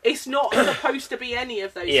 It's not supposed to be any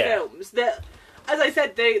of those films. As I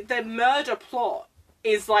said, the murder plot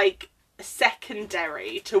is, like,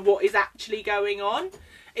 secondary to what is actually going on.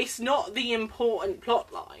 It's not the important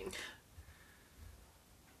plot line.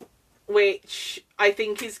 Which I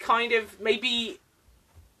think is kind of maybe...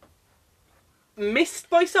 missed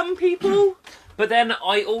by some people. But then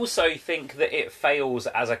I also think that it fails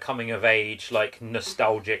as a coming of age, like,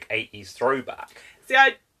 nostalgic 80s throwback. See,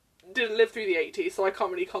 I didn't live through the 80s, so I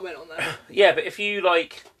can't really comment on that. Yeah, but if you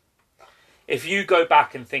go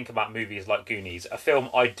back and think about movies like Goonies, a film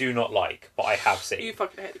I do not like, but I have seen. You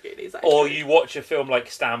fucking hate the Goonies, actually. Or you watch a film like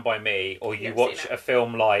Stand By Me, or you watch a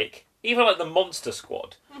film like, even like The Monster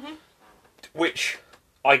Squad, which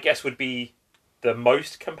I guess would be the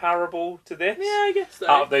most comparable to this. Yeah, I guess so.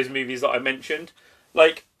 Out of those movies that I mentioned.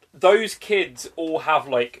 Like, those kids all have,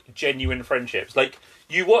 like, genuine friendships. Like,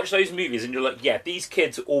 you watch those movies and you're like, yeah, these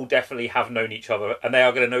kids all definitely have known each other, and they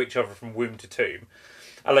are going to know each other from womb to tomb.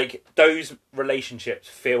 And, like, those relationships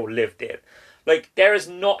feel lived in. Like, there is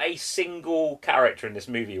not a single character in this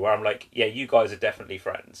movie where I'm like, yeah, you guys are definitely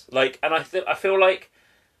friends. Like, and I feel like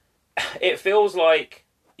it feels like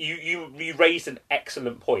you raised an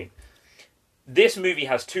excellent point. This movie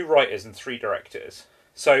has 2 writers and 3 directors.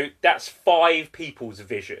 So that's 5 people's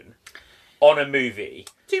vision on a movie.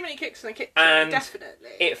 Too many cooks in the kitchen, and definitely.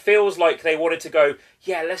 It feels like they wanted to go,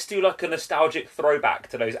 yeah, let's do like a nostalgic throwback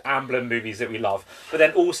to those Amblin movies that we love. But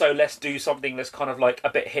then also let's do something that's kind of like a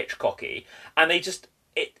bit Hitchcocky. And they just,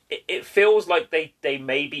 it feels like they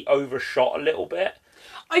maybe overshot a little bit.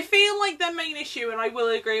 I feel like their main issue, and I will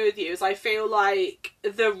agree with you, is I feel like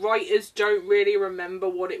the writers don't really remember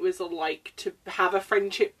what it was like to have a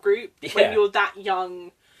friendship group. Yeah. When you're that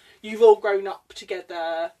young, you've all grown up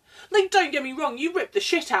together. Like, don't get me wrong, you rip the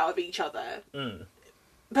shit out of each other.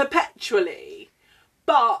 Perpetually.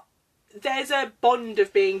 But there's a bond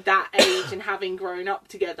of being that age and having grown up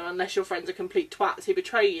together, unless your friends are complete twats who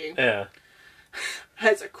betray you. Yeah.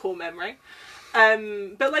 That's a core memory.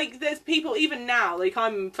 But, like, there's people, even now, like,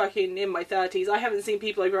 I'm fucking in my 30s, I haven't seen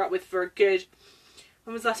people I grew up with for a good...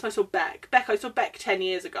 When was the last time I saw Beck? I saw Beck 10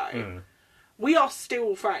 years ago. We are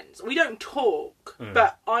still friends. We don't talk,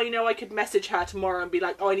 but I know I could message her tomorrow and be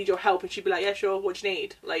like, oh, I need your help, and she'd be like, yeah, sure, what do you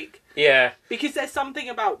need? Like... Yeah. Because there's something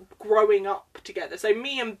about growing up together. So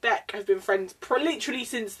me and Beck have been friends literally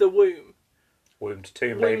since the womb. Womb to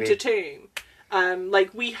tomb, maybe. Womb to tomb.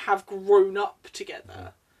 Like, we have grown up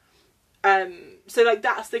together. So, like,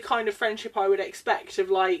 that's the kind of friendship I would expect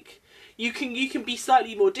of, like, you can be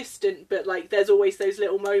slightly more distant, but, like, there's always those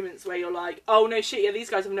little moments where you're like, oh, no shit, yeah,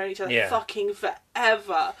 these guys have known each other fucking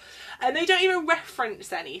forever. And they don't even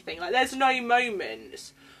reference anything. Like, there's no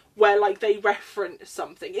moments where, like, they reference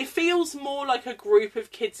something. It feels more like a group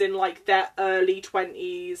of kids in, like, their early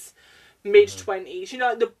 20s, mid-20s. You know,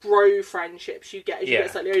 like, the bro friendships you get as you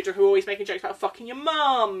get slightly older, who are always making jokes about fucking your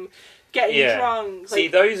mum, getting drunk. See,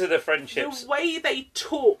 like, those are the friendships. The way they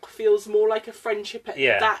talk feels more like a friendship at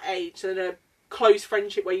that age than a close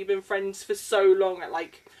friendship where you've been friends for so long at,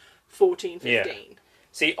 like, 14, 15. Yeah.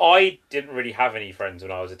 See, I didn't really have any friends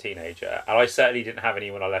when I was a teenager, and I certainly didn't have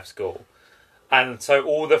any when I left school. And so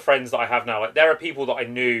all the friends that I have now, like, there are people that I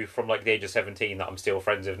knew from, like, the age of 17 that I'm still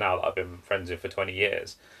friends with now, that I've been friends with for 20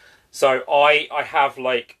 years. So I have,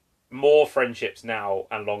 like, more friendships now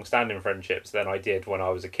and long-standing friendships than I did when I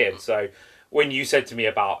was a kid. So when you said to me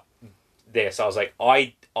about this, I was like,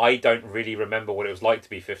 I don't really remember what it was like to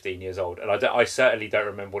be 15 years old. And I certainly don't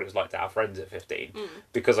remember what it was like to have friends at 15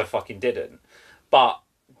 because I fucking didn't. But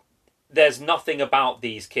there's nothing about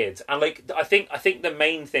these kids. And, like, I think the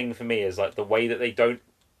main thing for me is, like, the way that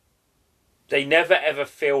they never ever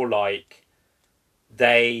feel like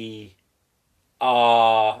they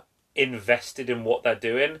are invested in what they're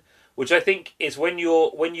doing, which I think is when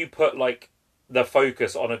you put, like, the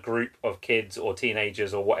focus on a group of kids or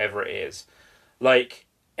teenagers or whatever it is, like,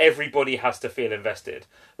 everybody has to feel invested.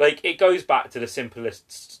 Like, it goes back to the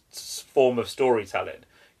simplest form of storytelling.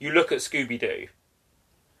 You look at Scooby-Doo.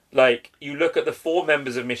 Like, you look at the 4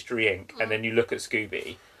 members of Mystery Inc. and then you look at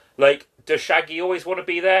Scooby. Like, does Shaggy always want to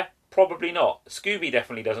be there? Probably not. Scooby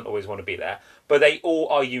definitely doesn't always want to be there. But they all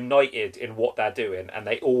are united in what they're doing, and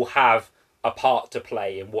they all have a part to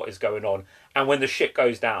play in what is going on. And when the shit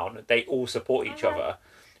goes down, they all support each other.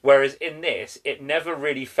 Whereas in this, it never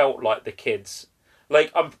really felt like the kids...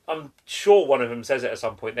 Like, I'm sure one of them says it at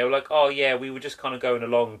some point. They were like, oh, yeah, we were just kind of going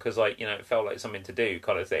along because, like, you know, it felt like something to do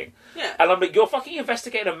kind of thing. Yeah. And I'm like, you're fucking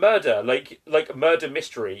investigating a murder, like a murder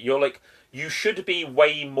mystery. You're like, you should be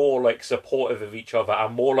way more, like, supportive of each other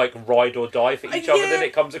and more, like, ride or die for each other than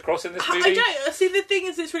it comes across in this movie. I don't... See, the thing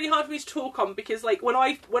is, it's really hard for me to talk on because, like, when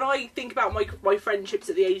I think about my friendships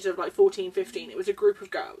at the age of, like, 14, 15, it was a group of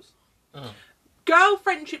girls. Girl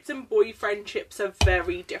friendships and boy friendships are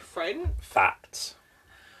very different. Facts.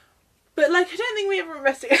 But, like, I don't think we ever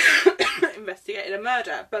investigated a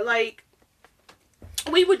murder. But, like,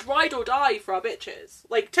 we would ride or die for our bitches.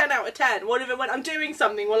 Like, 10 out of 10. One of them went, I'm doing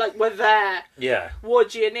something. We're like, we're there. Yeah. What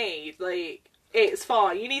do you need? Like, it's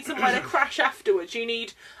fine. You need somewhere to crash afterwards. You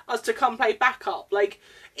need us to come play backup. Like,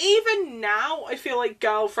 even now, I feel like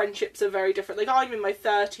girl friendships are very different. Like, I'm in my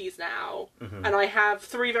 30s now. And I have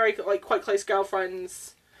 3 very, like, quite close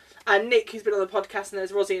girlfriends. And Nick, who's been on the podcast, and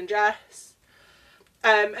there's Rosie and Jess.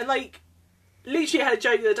 And, like, literally had a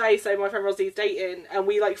joke the other day, so my friend Rosie's dating, and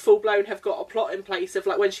we, like, full-blown have got a plot in place of,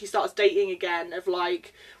 like, when she starts dating again, of,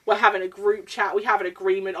 like, we're having a group chat, we have an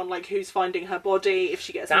agreement on, like, who's finding her body, if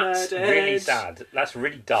she gets murdered. That's really sad. That's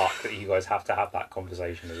really dark that you guys have to have that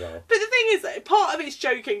conversation as well. But the thing is, part of it's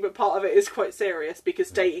joking, but part of it is quite serious,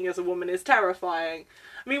 because dating as a woman is terrifying.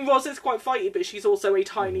 I mean, Ros is quite fighty, but she's also a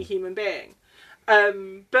tiny human being.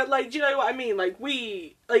 But, like, do you know what I mean? Like,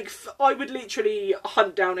 I would literally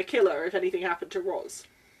hunt down a killer if anything happened to Ros.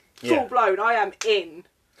 Full blown, I am in.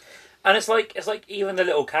 And it's like even the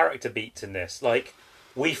little character beats in this. Like,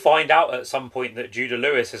 we find out at some point that Judah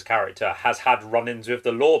Lewis's character has had run-ins with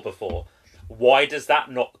the law before. Why does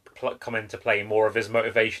that not come into play more of his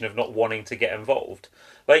motivation of not wanting to get involved?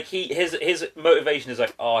 Like, his motivation is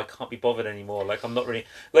like, oh, I can't be bothered anymore. Like, I'm not really...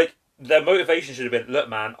 Like, their motivation should have been, look,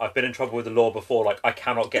 man, I've been in trouble with the law before. Like, I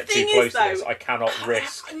cannot get too close to this. I cannot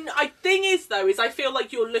risk. Thing is, though, is I feel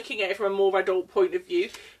like you're looking at it from a more adult point of view.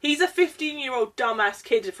 He's a 15-year-old dumbass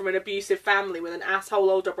kid from an abusive family with an asshole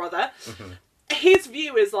older brother. Mm-hmm. His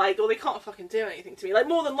view is like, oh, they can't fucking do anything to me. Like,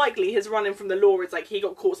 more than likely, his running from the law is like he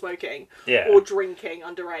got caught smoking, or drinking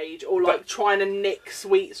underage, or like trying to nick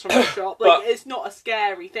sweets from the shop. Like, it's not a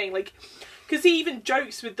scary thing. Like, because he even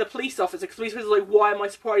jokes with the police officer. Because the police officer's like, why am I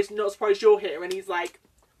not surprised you're here? And he's like,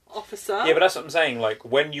 officer. Yeah, but that's what I'm saying. Like,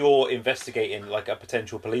 when you're investigating like a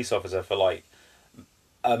potential police officer for like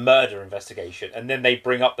a murder investigation, and then they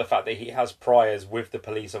bring up the fact that he has priors with the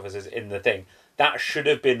police officers in the thing. That should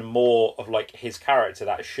have been more of, like, his character.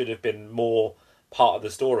 That should have been more part of the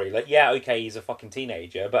story. Like, yeah, okay, he's a fucking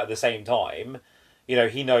teenager, but at the same time, you know,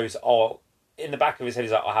 he knows, oh, in the back of his head,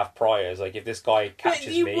 he's like, I have priors. Like, if this guy catches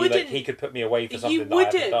me, like, he could put me away for something that I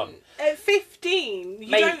haven't done. At 15, you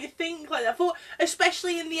don't think like that.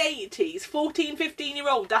 Especially in the 80s, 14,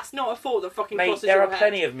 15-year-old, that's not a thought that fucking crosses your head. There are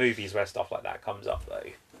plenty of movies where stuff like that comes up,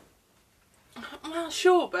 though. Well,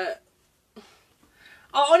 sure, but...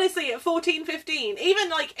 honestly, at 14, 15, even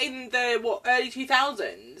like in the early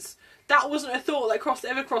 2000s, that wasn't a thought that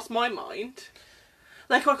ever crossed my mind.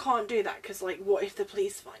 Like, I can't do that because, like, what if the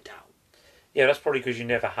police find out? Yeah, that's probably because you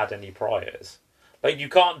never had any priors. Like, you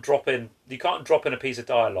can't drop in a piece of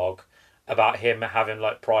dialogue about him having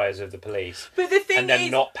like priors with the police, but the thing and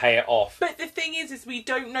then not pay it off. But the thing is we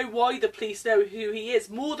don't know why the police know who he is.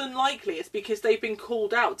 More than likely, it's because they've been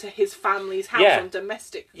called out to his family's house on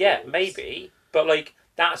domestic. Yeah, maybe, but like.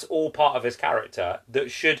 That's all part of his character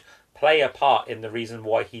that should play a part in the reason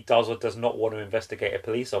why he does or does not want to investigate a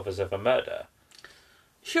police officer for murder.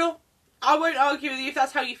 Sure. I won't argue with you if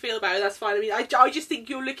that's how you feel about it. That's fine. I mean, I just think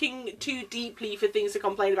you're looking too deeply for things to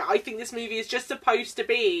complain about. I think this movie is just supposed to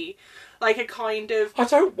be like a kind of... I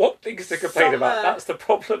don't want things to complain about. That's the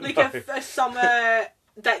problem. Like a summer...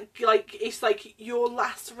 that, like, it's like your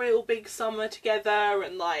last real big summer together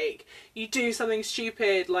and, like, you do something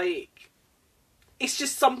stupid, like... It's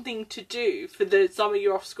just something to do for the summer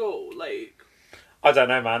you're off school, like... I don't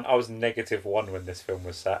know, man. I was -1 when this film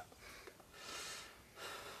was set.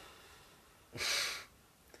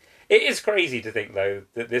 It is crazy to think, though,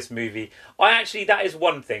 that this movie... that is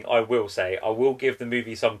one thing I will say. I will give the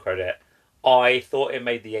movie some credit. I thought it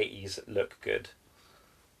made the 80s look good.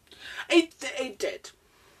 It did.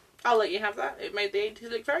 I'll let you have that. It made the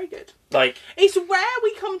 80s look very good. Like, it's rare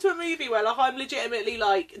we come to a movie where like I'm legitimately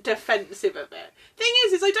like defensive of it. Thing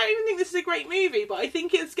is I don't even think this is a great movie, but I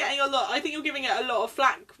think it's getting a lot. I think you're giving it a lot of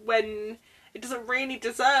flack when it doesn't really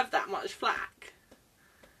deserve that much flack.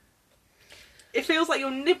 It feels like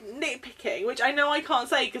you're nitpicking, which I know I can't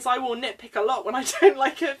say because I will nitpick a lot when I don't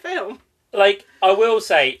like a film. Like, I will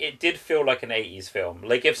say, it did feel like an 80s film.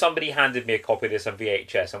 Like, if somebody handed me a copy of this on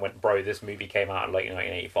VHS and went, bro, this movie came out in, like,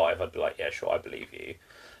 1985, I'd be like, yeah, sure, I believe you.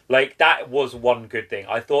 Like, that was one good thing.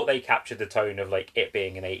 I thought they captured the tone of, like, it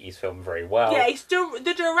being an 80s film very well. Yeah,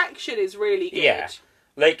 the direction is really good. Yeah.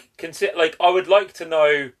 Like, I would like to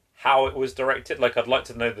know how it was directed. Like, I'd like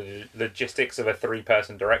to know the logistics of a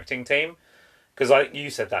 3-person directing team. Because, like, you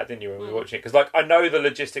said that, didn't you, when we were watching it? Because, like, I know the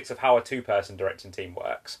logistics of how a 2-person directing team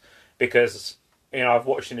works. Because, you know, I've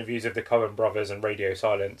watched interviews of the Coen brothers and Radio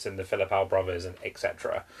Silence and the Philippou brothers and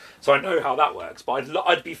etc. So I know how that works. But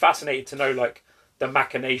I'd be fascinated to know, like, the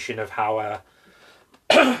machination of how a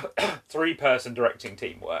 3-person directing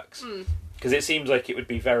team works. Because it seems like it would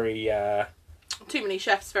be very... too many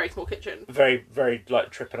chefs, very small kitchen. Very, very, like,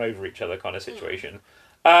 tripping over each other kind of situation.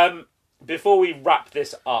 Before we wrap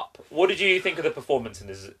this up, what did you think of the performance in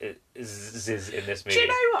this movie? Do you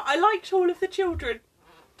know what? I liked all of the children.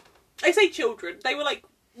 I say children. They were like,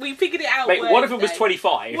 we figured it out. Mate, one of them was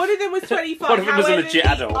 25. One of them was 25. One of them was a legit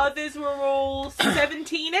adult. The others were all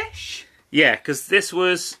 17-ish. Yeah, because this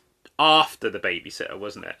was after The Babysitter,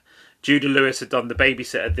 wasn't it? Judah Lewis had done The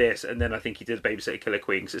Babysitter this, and then I think he did Babysitter Killer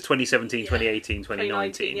Queen. So it's 2017, 2018,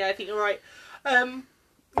 2019. Yeah, I think you're right.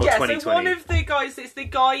 Yeah, so one of the guys, it's the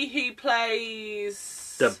guy who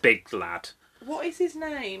plays... The big lad. What is his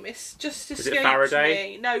name? It's just escaped Is it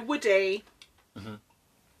Faraday? me. No, Woody. Mm-hmm.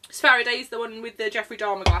 Faraday's the one with the Jeffrey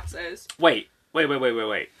Dahmer glasses. Wait.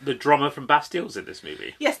 The drummer from Bastille's in this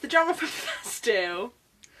movie? Yes, the drummer from Bastille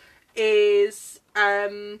is...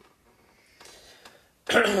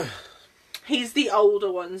 he's the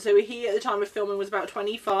older one, so he at the time of filming was about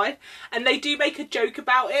 25, and they do make a joke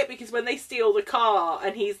about it because when they steal the car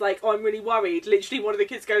and he's like, oh, I'm really worried, literally one of the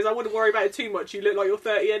kids goes, I wouldn't worry about it too much, you look like you're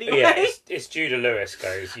 30 anyway. Yeah, it's Judah Lewis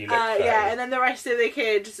goes, you look 30. Yeah, and then the rest of the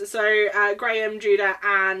kids, so Graham, Judah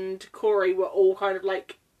and Corey were all kind of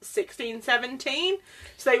like 16, 17,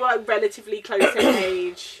 so they were like relatively close in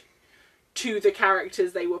age to the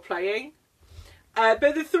characters they were playing.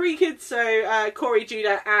 But the three kids, so Corey,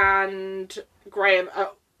 Judah and Graham,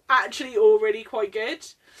 are actually all really quite good.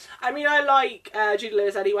 I mean, I like Judah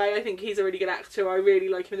Lewis anyway. I think he's a really good actor. I really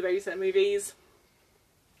like him in the Babysitter movies.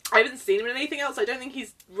 I haven't seen him in anything else. I don't think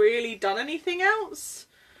he's really done anything else.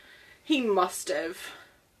 He must have.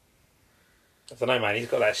 I don't know, man. He's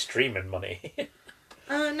got that streaming money.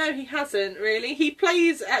 No, he hasn't, really. He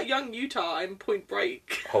plays at Young Utah in Point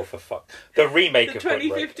Break. Oh, for fuck. The remake of Point Break.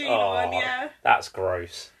 The 2015 one, yeah. That's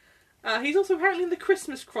gross. He's also apparently in the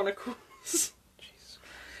Christmas Chronicles.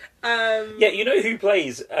 Yeah, you know who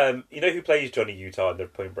plays Johnny Utah in the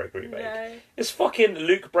Point Break remake? No. It's fucking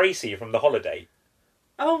Luke Bracey from The Holiday.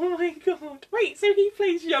 Oh my god. Wait, so he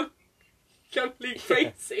plays young Luke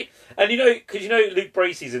Bracey. And because Luke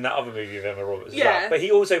Bracey's in that other movie with Emma Roberts as well, but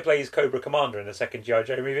he also plays Cobra Commander in the second G.I.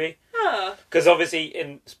 Joe movie. Because obviously,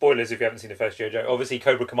 in spoilers if you haven't seen the first G.I. Joe, obviously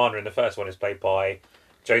Cobra Commander in the first one is played by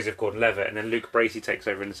Joseph Gordon-Levitt, and then Luke Bracey takes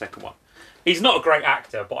over in the second one. He's not a great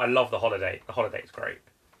actor, but I love The Holiday. The Holiday's great.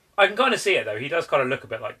 I can kind of see it though. He does kind of look a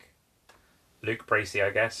bit like Luke Bracey, I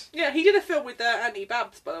guess. Yeah, he did a film with Andy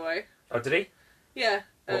Babs, by the way. Oh, did he? Yeah,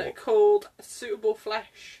 called Suitable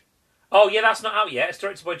Flesh. Oh, yeah, that's not out yet. It's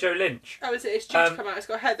directed by Joe Lynch. Oh, is it? It's due to come out. It's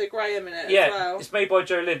got Heather Graham in it as well. It's made by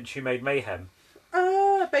Joe Lynch, who made Mayhem.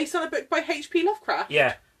 Based on a book by H.P. Lovecraft.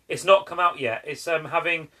 Yeah, it's not come out yet. It's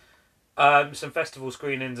having some festival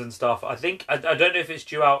screenings and stuff. I think I don't know if it's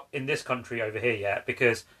due out in this country over here yet,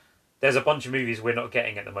 because there's a bunch of movies we're not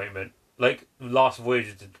getting at the moment. Like Last Voyage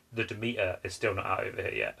of the Demeter is still not out over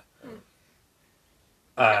here yet.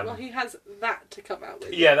 Well, he has that to come out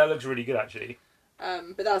with. Yeah, that looks really good actually.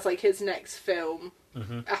 But that's like his next film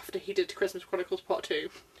after he did Christmas Chronicles Part 2.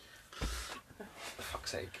 For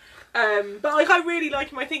fuck's sake. But like, I really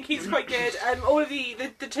like him. I think he's quite good. All of the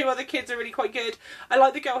two other kids are really quite good. I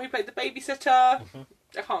like the girl who played the babysitter. I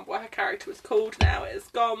can't remember what her character was called now. It's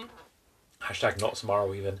gone. # not Samara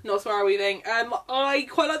Weaving. Not Samara Weaving. I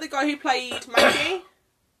quite like the guy who played Maggie.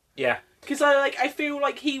 Yeah. Because I feel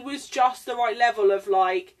like he was just the right level of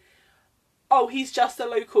like, oh, he's just a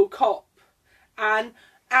local cop. And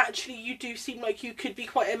actually, you do seem like you could be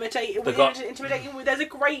quite intimidating. There's a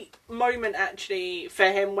great moment, actually, for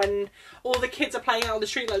him when all the kids are playing out on the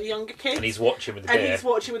street, like the younger kids. And he's watching with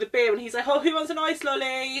the beer. And he's like, oh, who wants an ice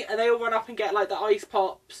lolly? And they all run up and get, like, the ice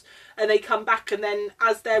pops. And they come back, and then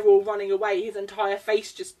as they're all running away, his entire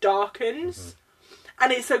face just darkens.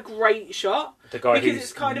 And it's a great shot. Because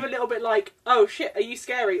it's kind of a little bit like, oh, shit, are you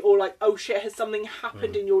scary? Or like, oh, shit, has something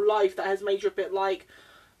happened in your life that has made you a bit like...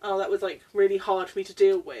 Oh, that was, like, really hard for me to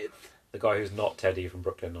deal with. The guy who's not Teddy from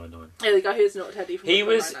Brooklyn Nine-Nine. Yeah, the guy who's not Teddy from Brooklyn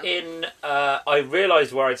Nine-Nine. He was in... I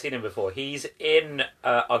realised where I'd seen him before. He's in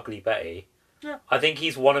Ugly Betty. Yeah. I think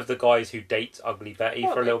he's one of the guys who dates Ugly Betty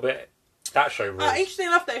for a little bit. That show rules. Interesting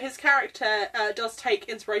enough, though, his character does take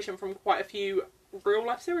inspiration from quite a few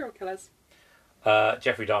real-life serial killers.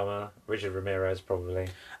 Jeffrey Dahmer, Richard Ramirez, probably.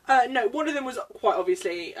 No, one of them was quite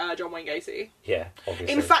obviously John Wayne Gacy. Yeah,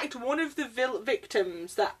 obviously. In fact, one of the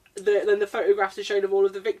victims that the photographs are shown of all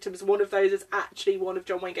of the victims, one of those is actually one of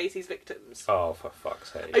John Wayne Gacy's victims. Oh, for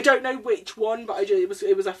fuck's sake! I don't know which one, but it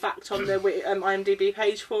was a fact on the IMDb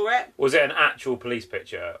page for it. Was it an actual police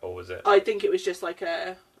picture, or was it? I think it was just like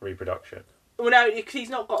a reproduction. Well, no, because he's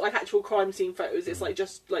not got like actual crime scene photos. It's like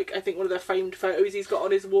just like I think one of the framed photos he's got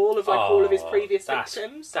on his wall of like all of his previous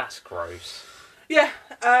victims. That's gross. Yeah,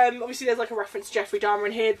 obviously there's like a reference to Jeffrey Dahmer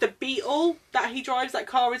in here. The Beetle that he drives, that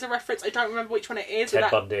car, is a reference. I don't remember which one it is.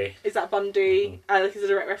 Ted Bundy. Is that Bundy? Like, it's a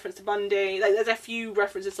direct reference to Bundy. Like, there's a few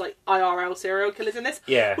references to like IRL serial killers in this.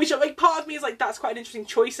 Yeah. Which like part of me is like that's quite an interesting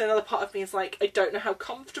choice, and another part of me is like I don't know how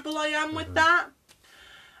comfortable I am with that.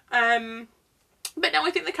 But no,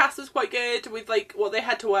 I think the cast was quite good with like what they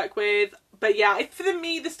had to work with. But yeah, for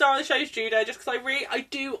me, the star of the show is Judah, just because I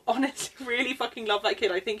do honestly really fucking love that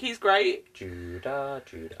kid. I think he's great. Judah.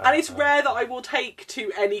 And it's rare that I will take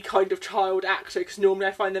to any kind of child actor, because normally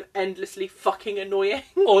I find them endlessly fucking annoying.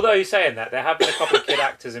 Although saying that, there have been a couple of kid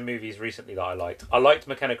actors in movies recently that I liked. I liked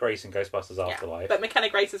McKenna Grace in Ghostbusters Afterlife. But McKenna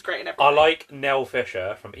Grace is great in everything. I like Nell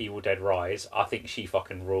Fisher from Evil Dead Rise. I think she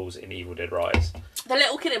fucking rules in Evil Dead Rise. The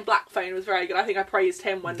little kid in Black Phone was very good. I think I praised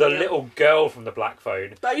him when... The little girl from the Black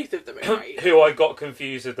Phone. Both of them are great. Who I got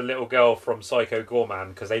confused with the little girl from Psycho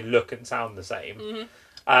Goreman because they look and sound the same.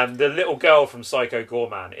 Mm-hmm. The little girl from Psycho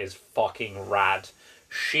Goreman is fucking rad.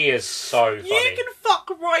 She is so funny. You can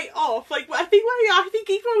fuck right off. Like, I think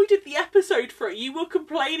even when we did the episode for it, you were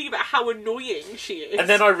complaining about how annoying she is. And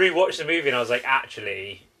then I rewatched the movie and I was like,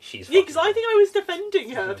 actually, she's fucking... Yeah, because I think I was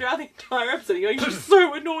defending her throughout the entire episode. You're like, she's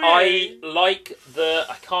so annoying. I like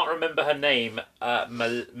I can't remember her name.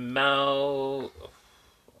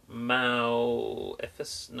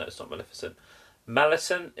 Maleficent? No, it's not Maleficent.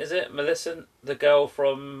 Millicent, is it? Millicent, the girl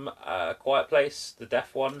from Quiet Place, the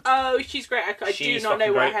deaf one. Oh, she's great. I do not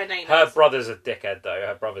know what her name is. Her brother's a dickhead, though.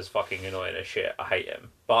 Her brother's fucking annoying as shit. I hate him.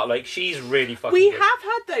 But, like, she's really fucking We good. have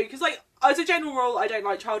had, though, because, like, as a general rule, I don't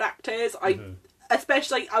like child actors.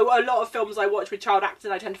 Especially, a lot of films I watch with child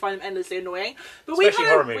actors, I tend to find them endlessly annoying. But we've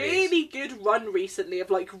had a really good run recently of,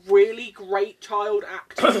 like, really great child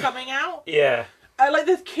actors coming out. Yeah. Like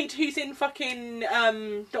the kid who's in fucking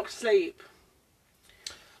Doctor Sleep.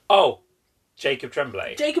 Oh, Jacob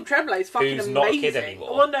Tremblay. Jacob Tremblay is fucking who's amazing. Not a kid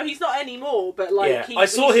anymore. Well, no, he's not anymore, but like yeah. he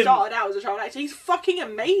started out as a child actor. He's fucking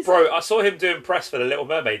amazing. Bro, I saw him doing press for The Little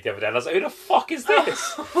Mermaid the other day, and I was like, who the fuck is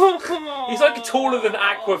this? He's like taller than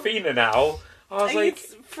Awkwafina now. I was like...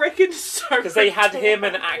 It's freaking so because they had him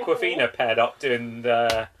and Awkwafina paired up doing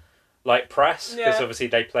the... like press, because obviously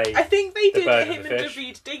they play. I think they did him and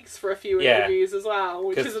David Diggs for a few interviews as well,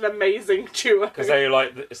 which is an amazing duo. Because they were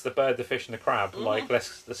like, it's the bird, the fish, and the crab. Like,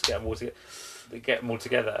 let's get them all together. Get them all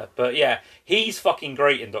together. But yeah, he's fucking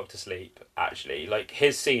great in Doctor Sleep. Actually, like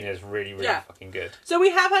his scene is really fucking good. So we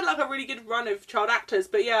have had like a really good run of child actors,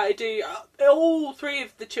 but yeah, I do. All three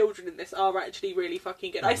of the children in this are actually really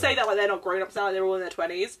fucking good. I say that like they're not grown ups now; they're all in their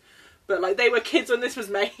 20s. But, like, they were kids when this was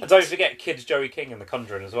made. And don't forget Kids Joey King in The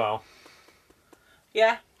Conjuring as well.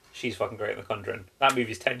 Yeah. She's fucking great in The Conjuring. That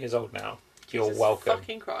movie's 10 years old now. You're Jesus welcome.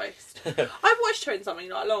 Fucking Christ. I watched her in something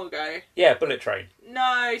not long ago. Yeah, Bullet Train.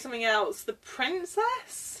 No, something else. The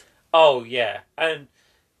Princess? Oh, yeah. And,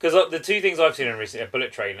 because the two things I've seen in recently are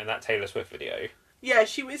Bullet Train and that Taylor Swift video. Yeah,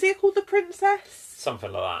 is it called The Princess?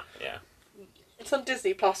 Something like that, yeah. It's on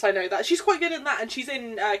Disney Plus, I know that. She's quite good in that, and she's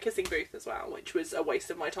in Kissing Booth as well, which was a waste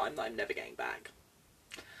of my time that I'm never getting back.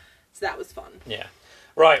 So that was fun. Yeah.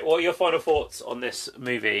 Right, what are your final thoughts on this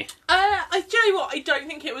movie? Do you know what? I don't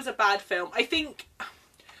think it was a bad film. I think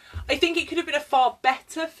it could have been a far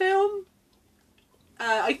better film.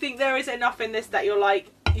 I think there is enough in this that you're like,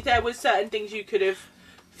 there was certain things you could have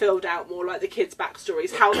filled out more, like the kids'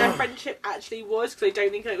 backstories, how their friendship actually was, because I don't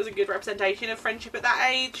think it was a good representation of friendship at that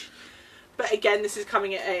age. But again, this is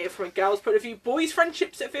coming at it from a girl's point of view. Boys'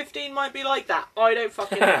 friendships at 15 might be like that. I don't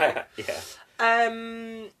fucking know. Yeah.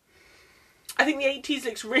 I think the 80s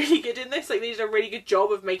looks really good in this. Like, they did a really good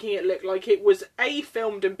job of making it look like it was A,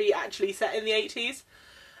 filmed, and B, actually set in the 80s.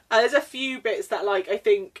 There's a few bits that, like, I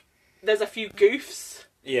think there's a few goofs.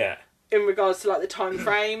 Yeah. In regards to, like, the time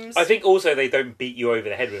frames. I think also they don't beat you over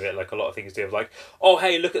the head with it like a lot of things do. Of like, oh,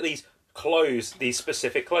 hey, look at these clothes, these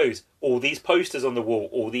specific clothes, all these posters on the wall,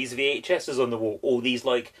 all these VHSs on the wall, all these,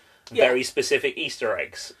 like, very specific Easter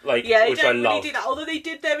eggs. Like, yeah, they which don't I really love. do that. Although they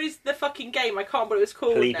did, there is the fucking game, I can't remember what it was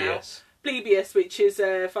called Plebius. now. Plebius, which is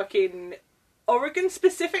a fucking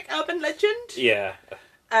Oregon-specific urban legend. Yeah.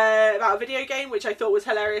 About a video game, which I thought was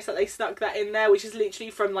hilarious that they snuck that in there, which is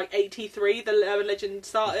literally from, like, 83, the urban legend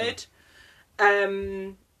started.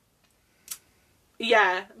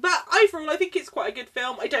 Yeah, but overall I think it's quite a good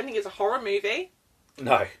film. I don't think it's a horror movie.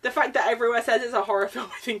 No. The fact that everywhere says it's a horror film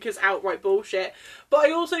I think is outright bullshit. But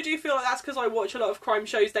I also do feel like that's because I watch a lot of crime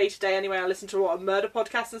shows day to day anyway. I listen to a lot of murder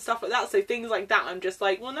podcasts and stuff like that, so things like that I'm just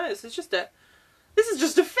like, well no, this is just a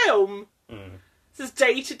film. This is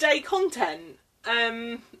day to day content.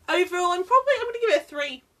 Overall I'm going to give it a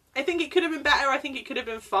 3. I think it could have been better. I think it could have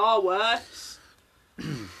been far worse.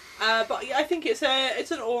 But yeah, I think it's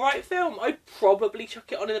an alright film. I'd probably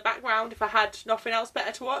chuck it on in the background if I had nothing else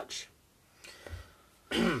better to watch.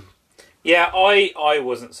 Yeah, I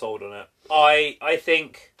wasn't sold on it. I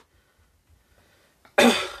think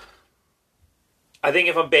I think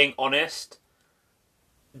if I'm being honest,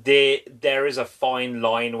 there is a fine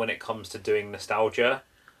line when it comes to doing nostalgia.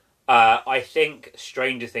 I think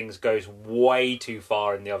Stranger Things goes way too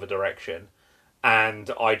far in the other direction. And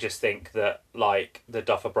I just think that, like, the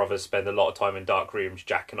Duffer Brothers spend a lot of time in dark rooms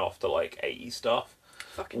jacking off to, like, 80s stuff.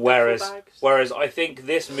 Fucking Whereas I think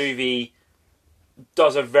this movie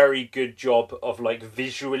does a very good job of, like,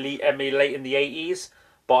 visually emulating the 80s,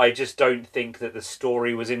 but I just don't think that the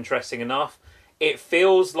story was interesting enough. It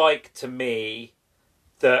feels like, to me,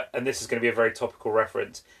 that, and this is going to be a very topical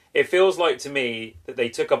reference, it feels like to me that they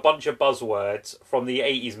took a bunch of buzzwords from the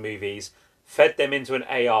 80s movies, fed them into an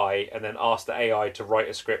AI, and then asked the AI to write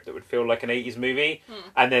a script that would feel like an 80s movie.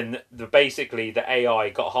 And then basically the AI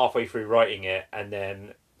got halfway through writing it and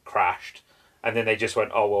then crashed. And then they just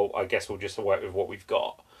went, oh, well, I guess we'll just work with what we've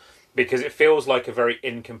got. Because it feels like a very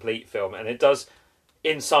incomplete film. And it does,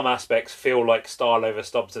 in some aspects, feel like style over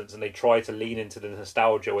substance. And they try to lean into the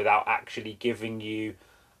nostalgia without actually giving you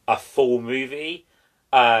a full movie.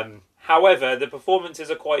 However, the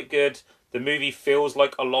performances are quite good. The movie feels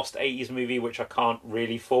like a lost 80s movie, which I can't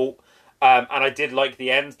really fault. And I did like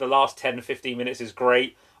the end. The last 10-15 minutes is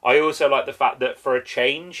great. I also like the fact that for a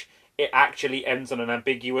change, it actually ends on an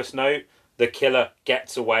ambiguous note. The killer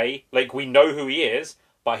gets away. Like, we know who he is,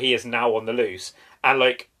 but he is now on the loose. And,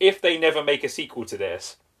 like, if they never make a sequel to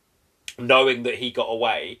this, knowing that he got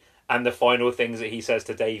away, and the final things that he says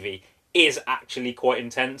to Davy is actually quite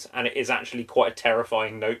intense, and it is actually quite a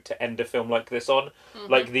terrifying note to end a film like this on.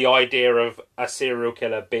 Like, the idea of a serial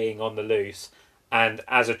killer being on the loose, and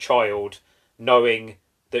as a child, knowing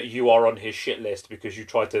that you are on his shit list because you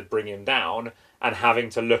tried to bring him down, and having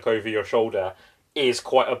to look over your shoulder is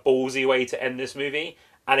quite a ballsy way to end this movie.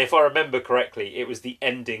 And if I remember correctly, it was the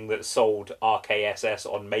ending that sold RKSS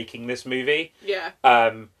on making this movie. Yeah.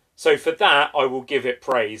 So for that, I will give it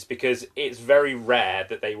praise, because it's very rare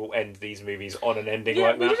that they will end these movies on an ending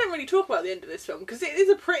like that. We didn't really talk about the end of this film, because it is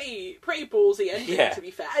a pretty ballsy ending, to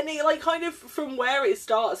be fair. And it, like, kind of, from where it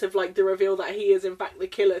starts, of, like, the reveal that he is, in fact, the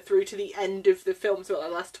killer, through to the end of the film, so, like,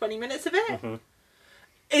 the last 20 minutes of it,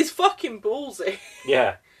 is fucking ballsy.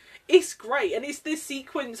 Yeah. It's great, and it's this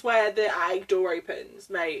sequence where the attic door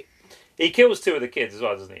opens, mate. He kills two of the kids as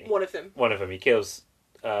well, doesn't he? One of them. One of them. He kills...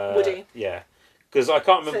 Woody. Yeah. Because I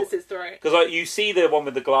can't remember... Slits his throat. Because like, you see the one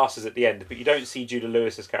with the glasses at the end, but you don't see Judah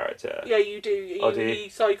Lewis's character. Yeah, you do. He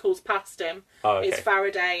cycles past him. Oh, okay. It's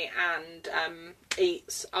Faraday and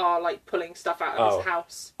Eats are, like, pulling stuff out of his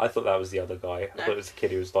house. I thought that was the other guy. No. I thought it was the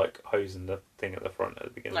kid who was, like, hosing the thing at the front at the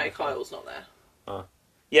beginning. No, Kyle's not there.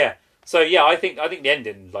 Yeah. So, yeah, I think the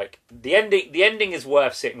ending, like... The ending is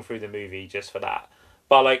worth sitting through the movie just for that.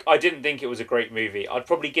 But, like, I didn't think it was a great movie. I'd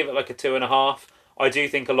probably give it, like, a 2.5. I do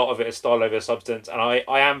think a lot of it is style over substance, and I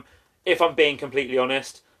am, if I'm being completely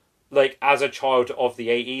honest, like, as a child of the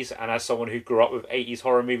 80s, and as someone who grew up with 80s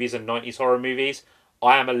horror movies and 90s horror movies,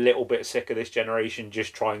 I am a little bit sick of this generation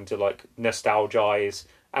just trying to, like, nostalgise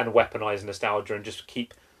and weaponise nostalgia and just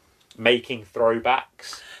keep making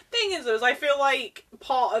throwbacks. Thing is, I feel like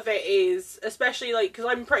part of it is, especially, like, because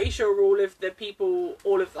I'm pretty sure all of the people,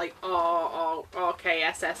 all of, like,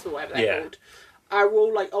 RKSS or whatever they're called, are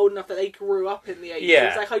all, like, old enough that they grew up in the 80s.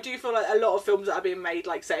 Yeah. Like, I do feel like a lot of films that are being made,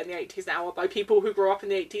 like, say, in the 80s now are by people who grew up in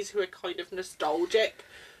the 80s who are kind of nostalgic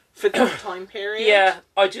for that time period. Yeah,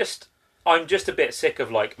 I'm just a bit sick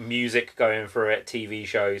of, like, music going through it, TV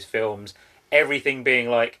shows, films, everything being,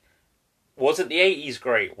 like, wasn't the 80s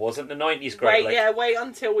great? Wasn't the 90s great? Wait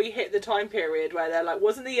until we hit the time period where they're like,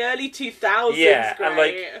 wasn't the early 2000s great? And,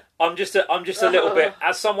 like, I'm just a little bit,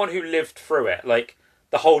 as someone who lived through it, like,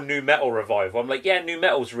 the whole nu metal revival, I'm like, yeah, nu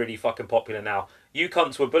metal's really fucking popular now. You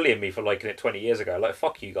cunts were bullying me for liking it 20 years ago. Like,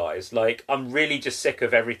 fuck you guys. Like, I'm really just sick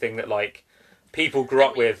of everything that, like, people grew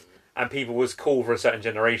up with and people was cool for a certain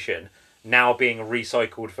generation now being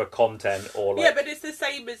recycled for content or, like... Yeah, but it's the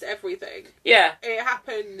same as everything. Yeah. It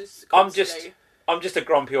happens constantly. I'm just a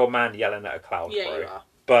grumpy old man yelling at a cloud, yeah, bro. You are.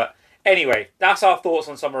 But anyway, that's our thoughts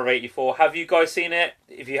on Summer of 84. Have you guys seen it?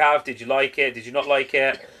 If you have, did you like it? Did you not like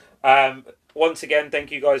it? Once again,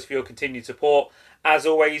 thank you guys for your continued support. As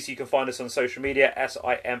always, you can find us on social media,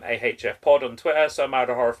 SIMAHF Pod on Twitter, So Mad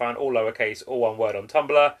a Horror Fan, all lowercase, all one word on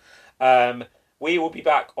Tumblr. We will be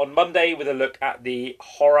back on Monday with a look at the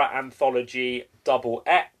horror anthology Double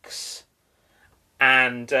X.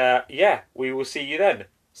 And we will see you then.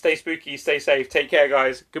 Stay spooky, stay safe, take care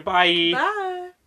guys. Goodbye. Bye.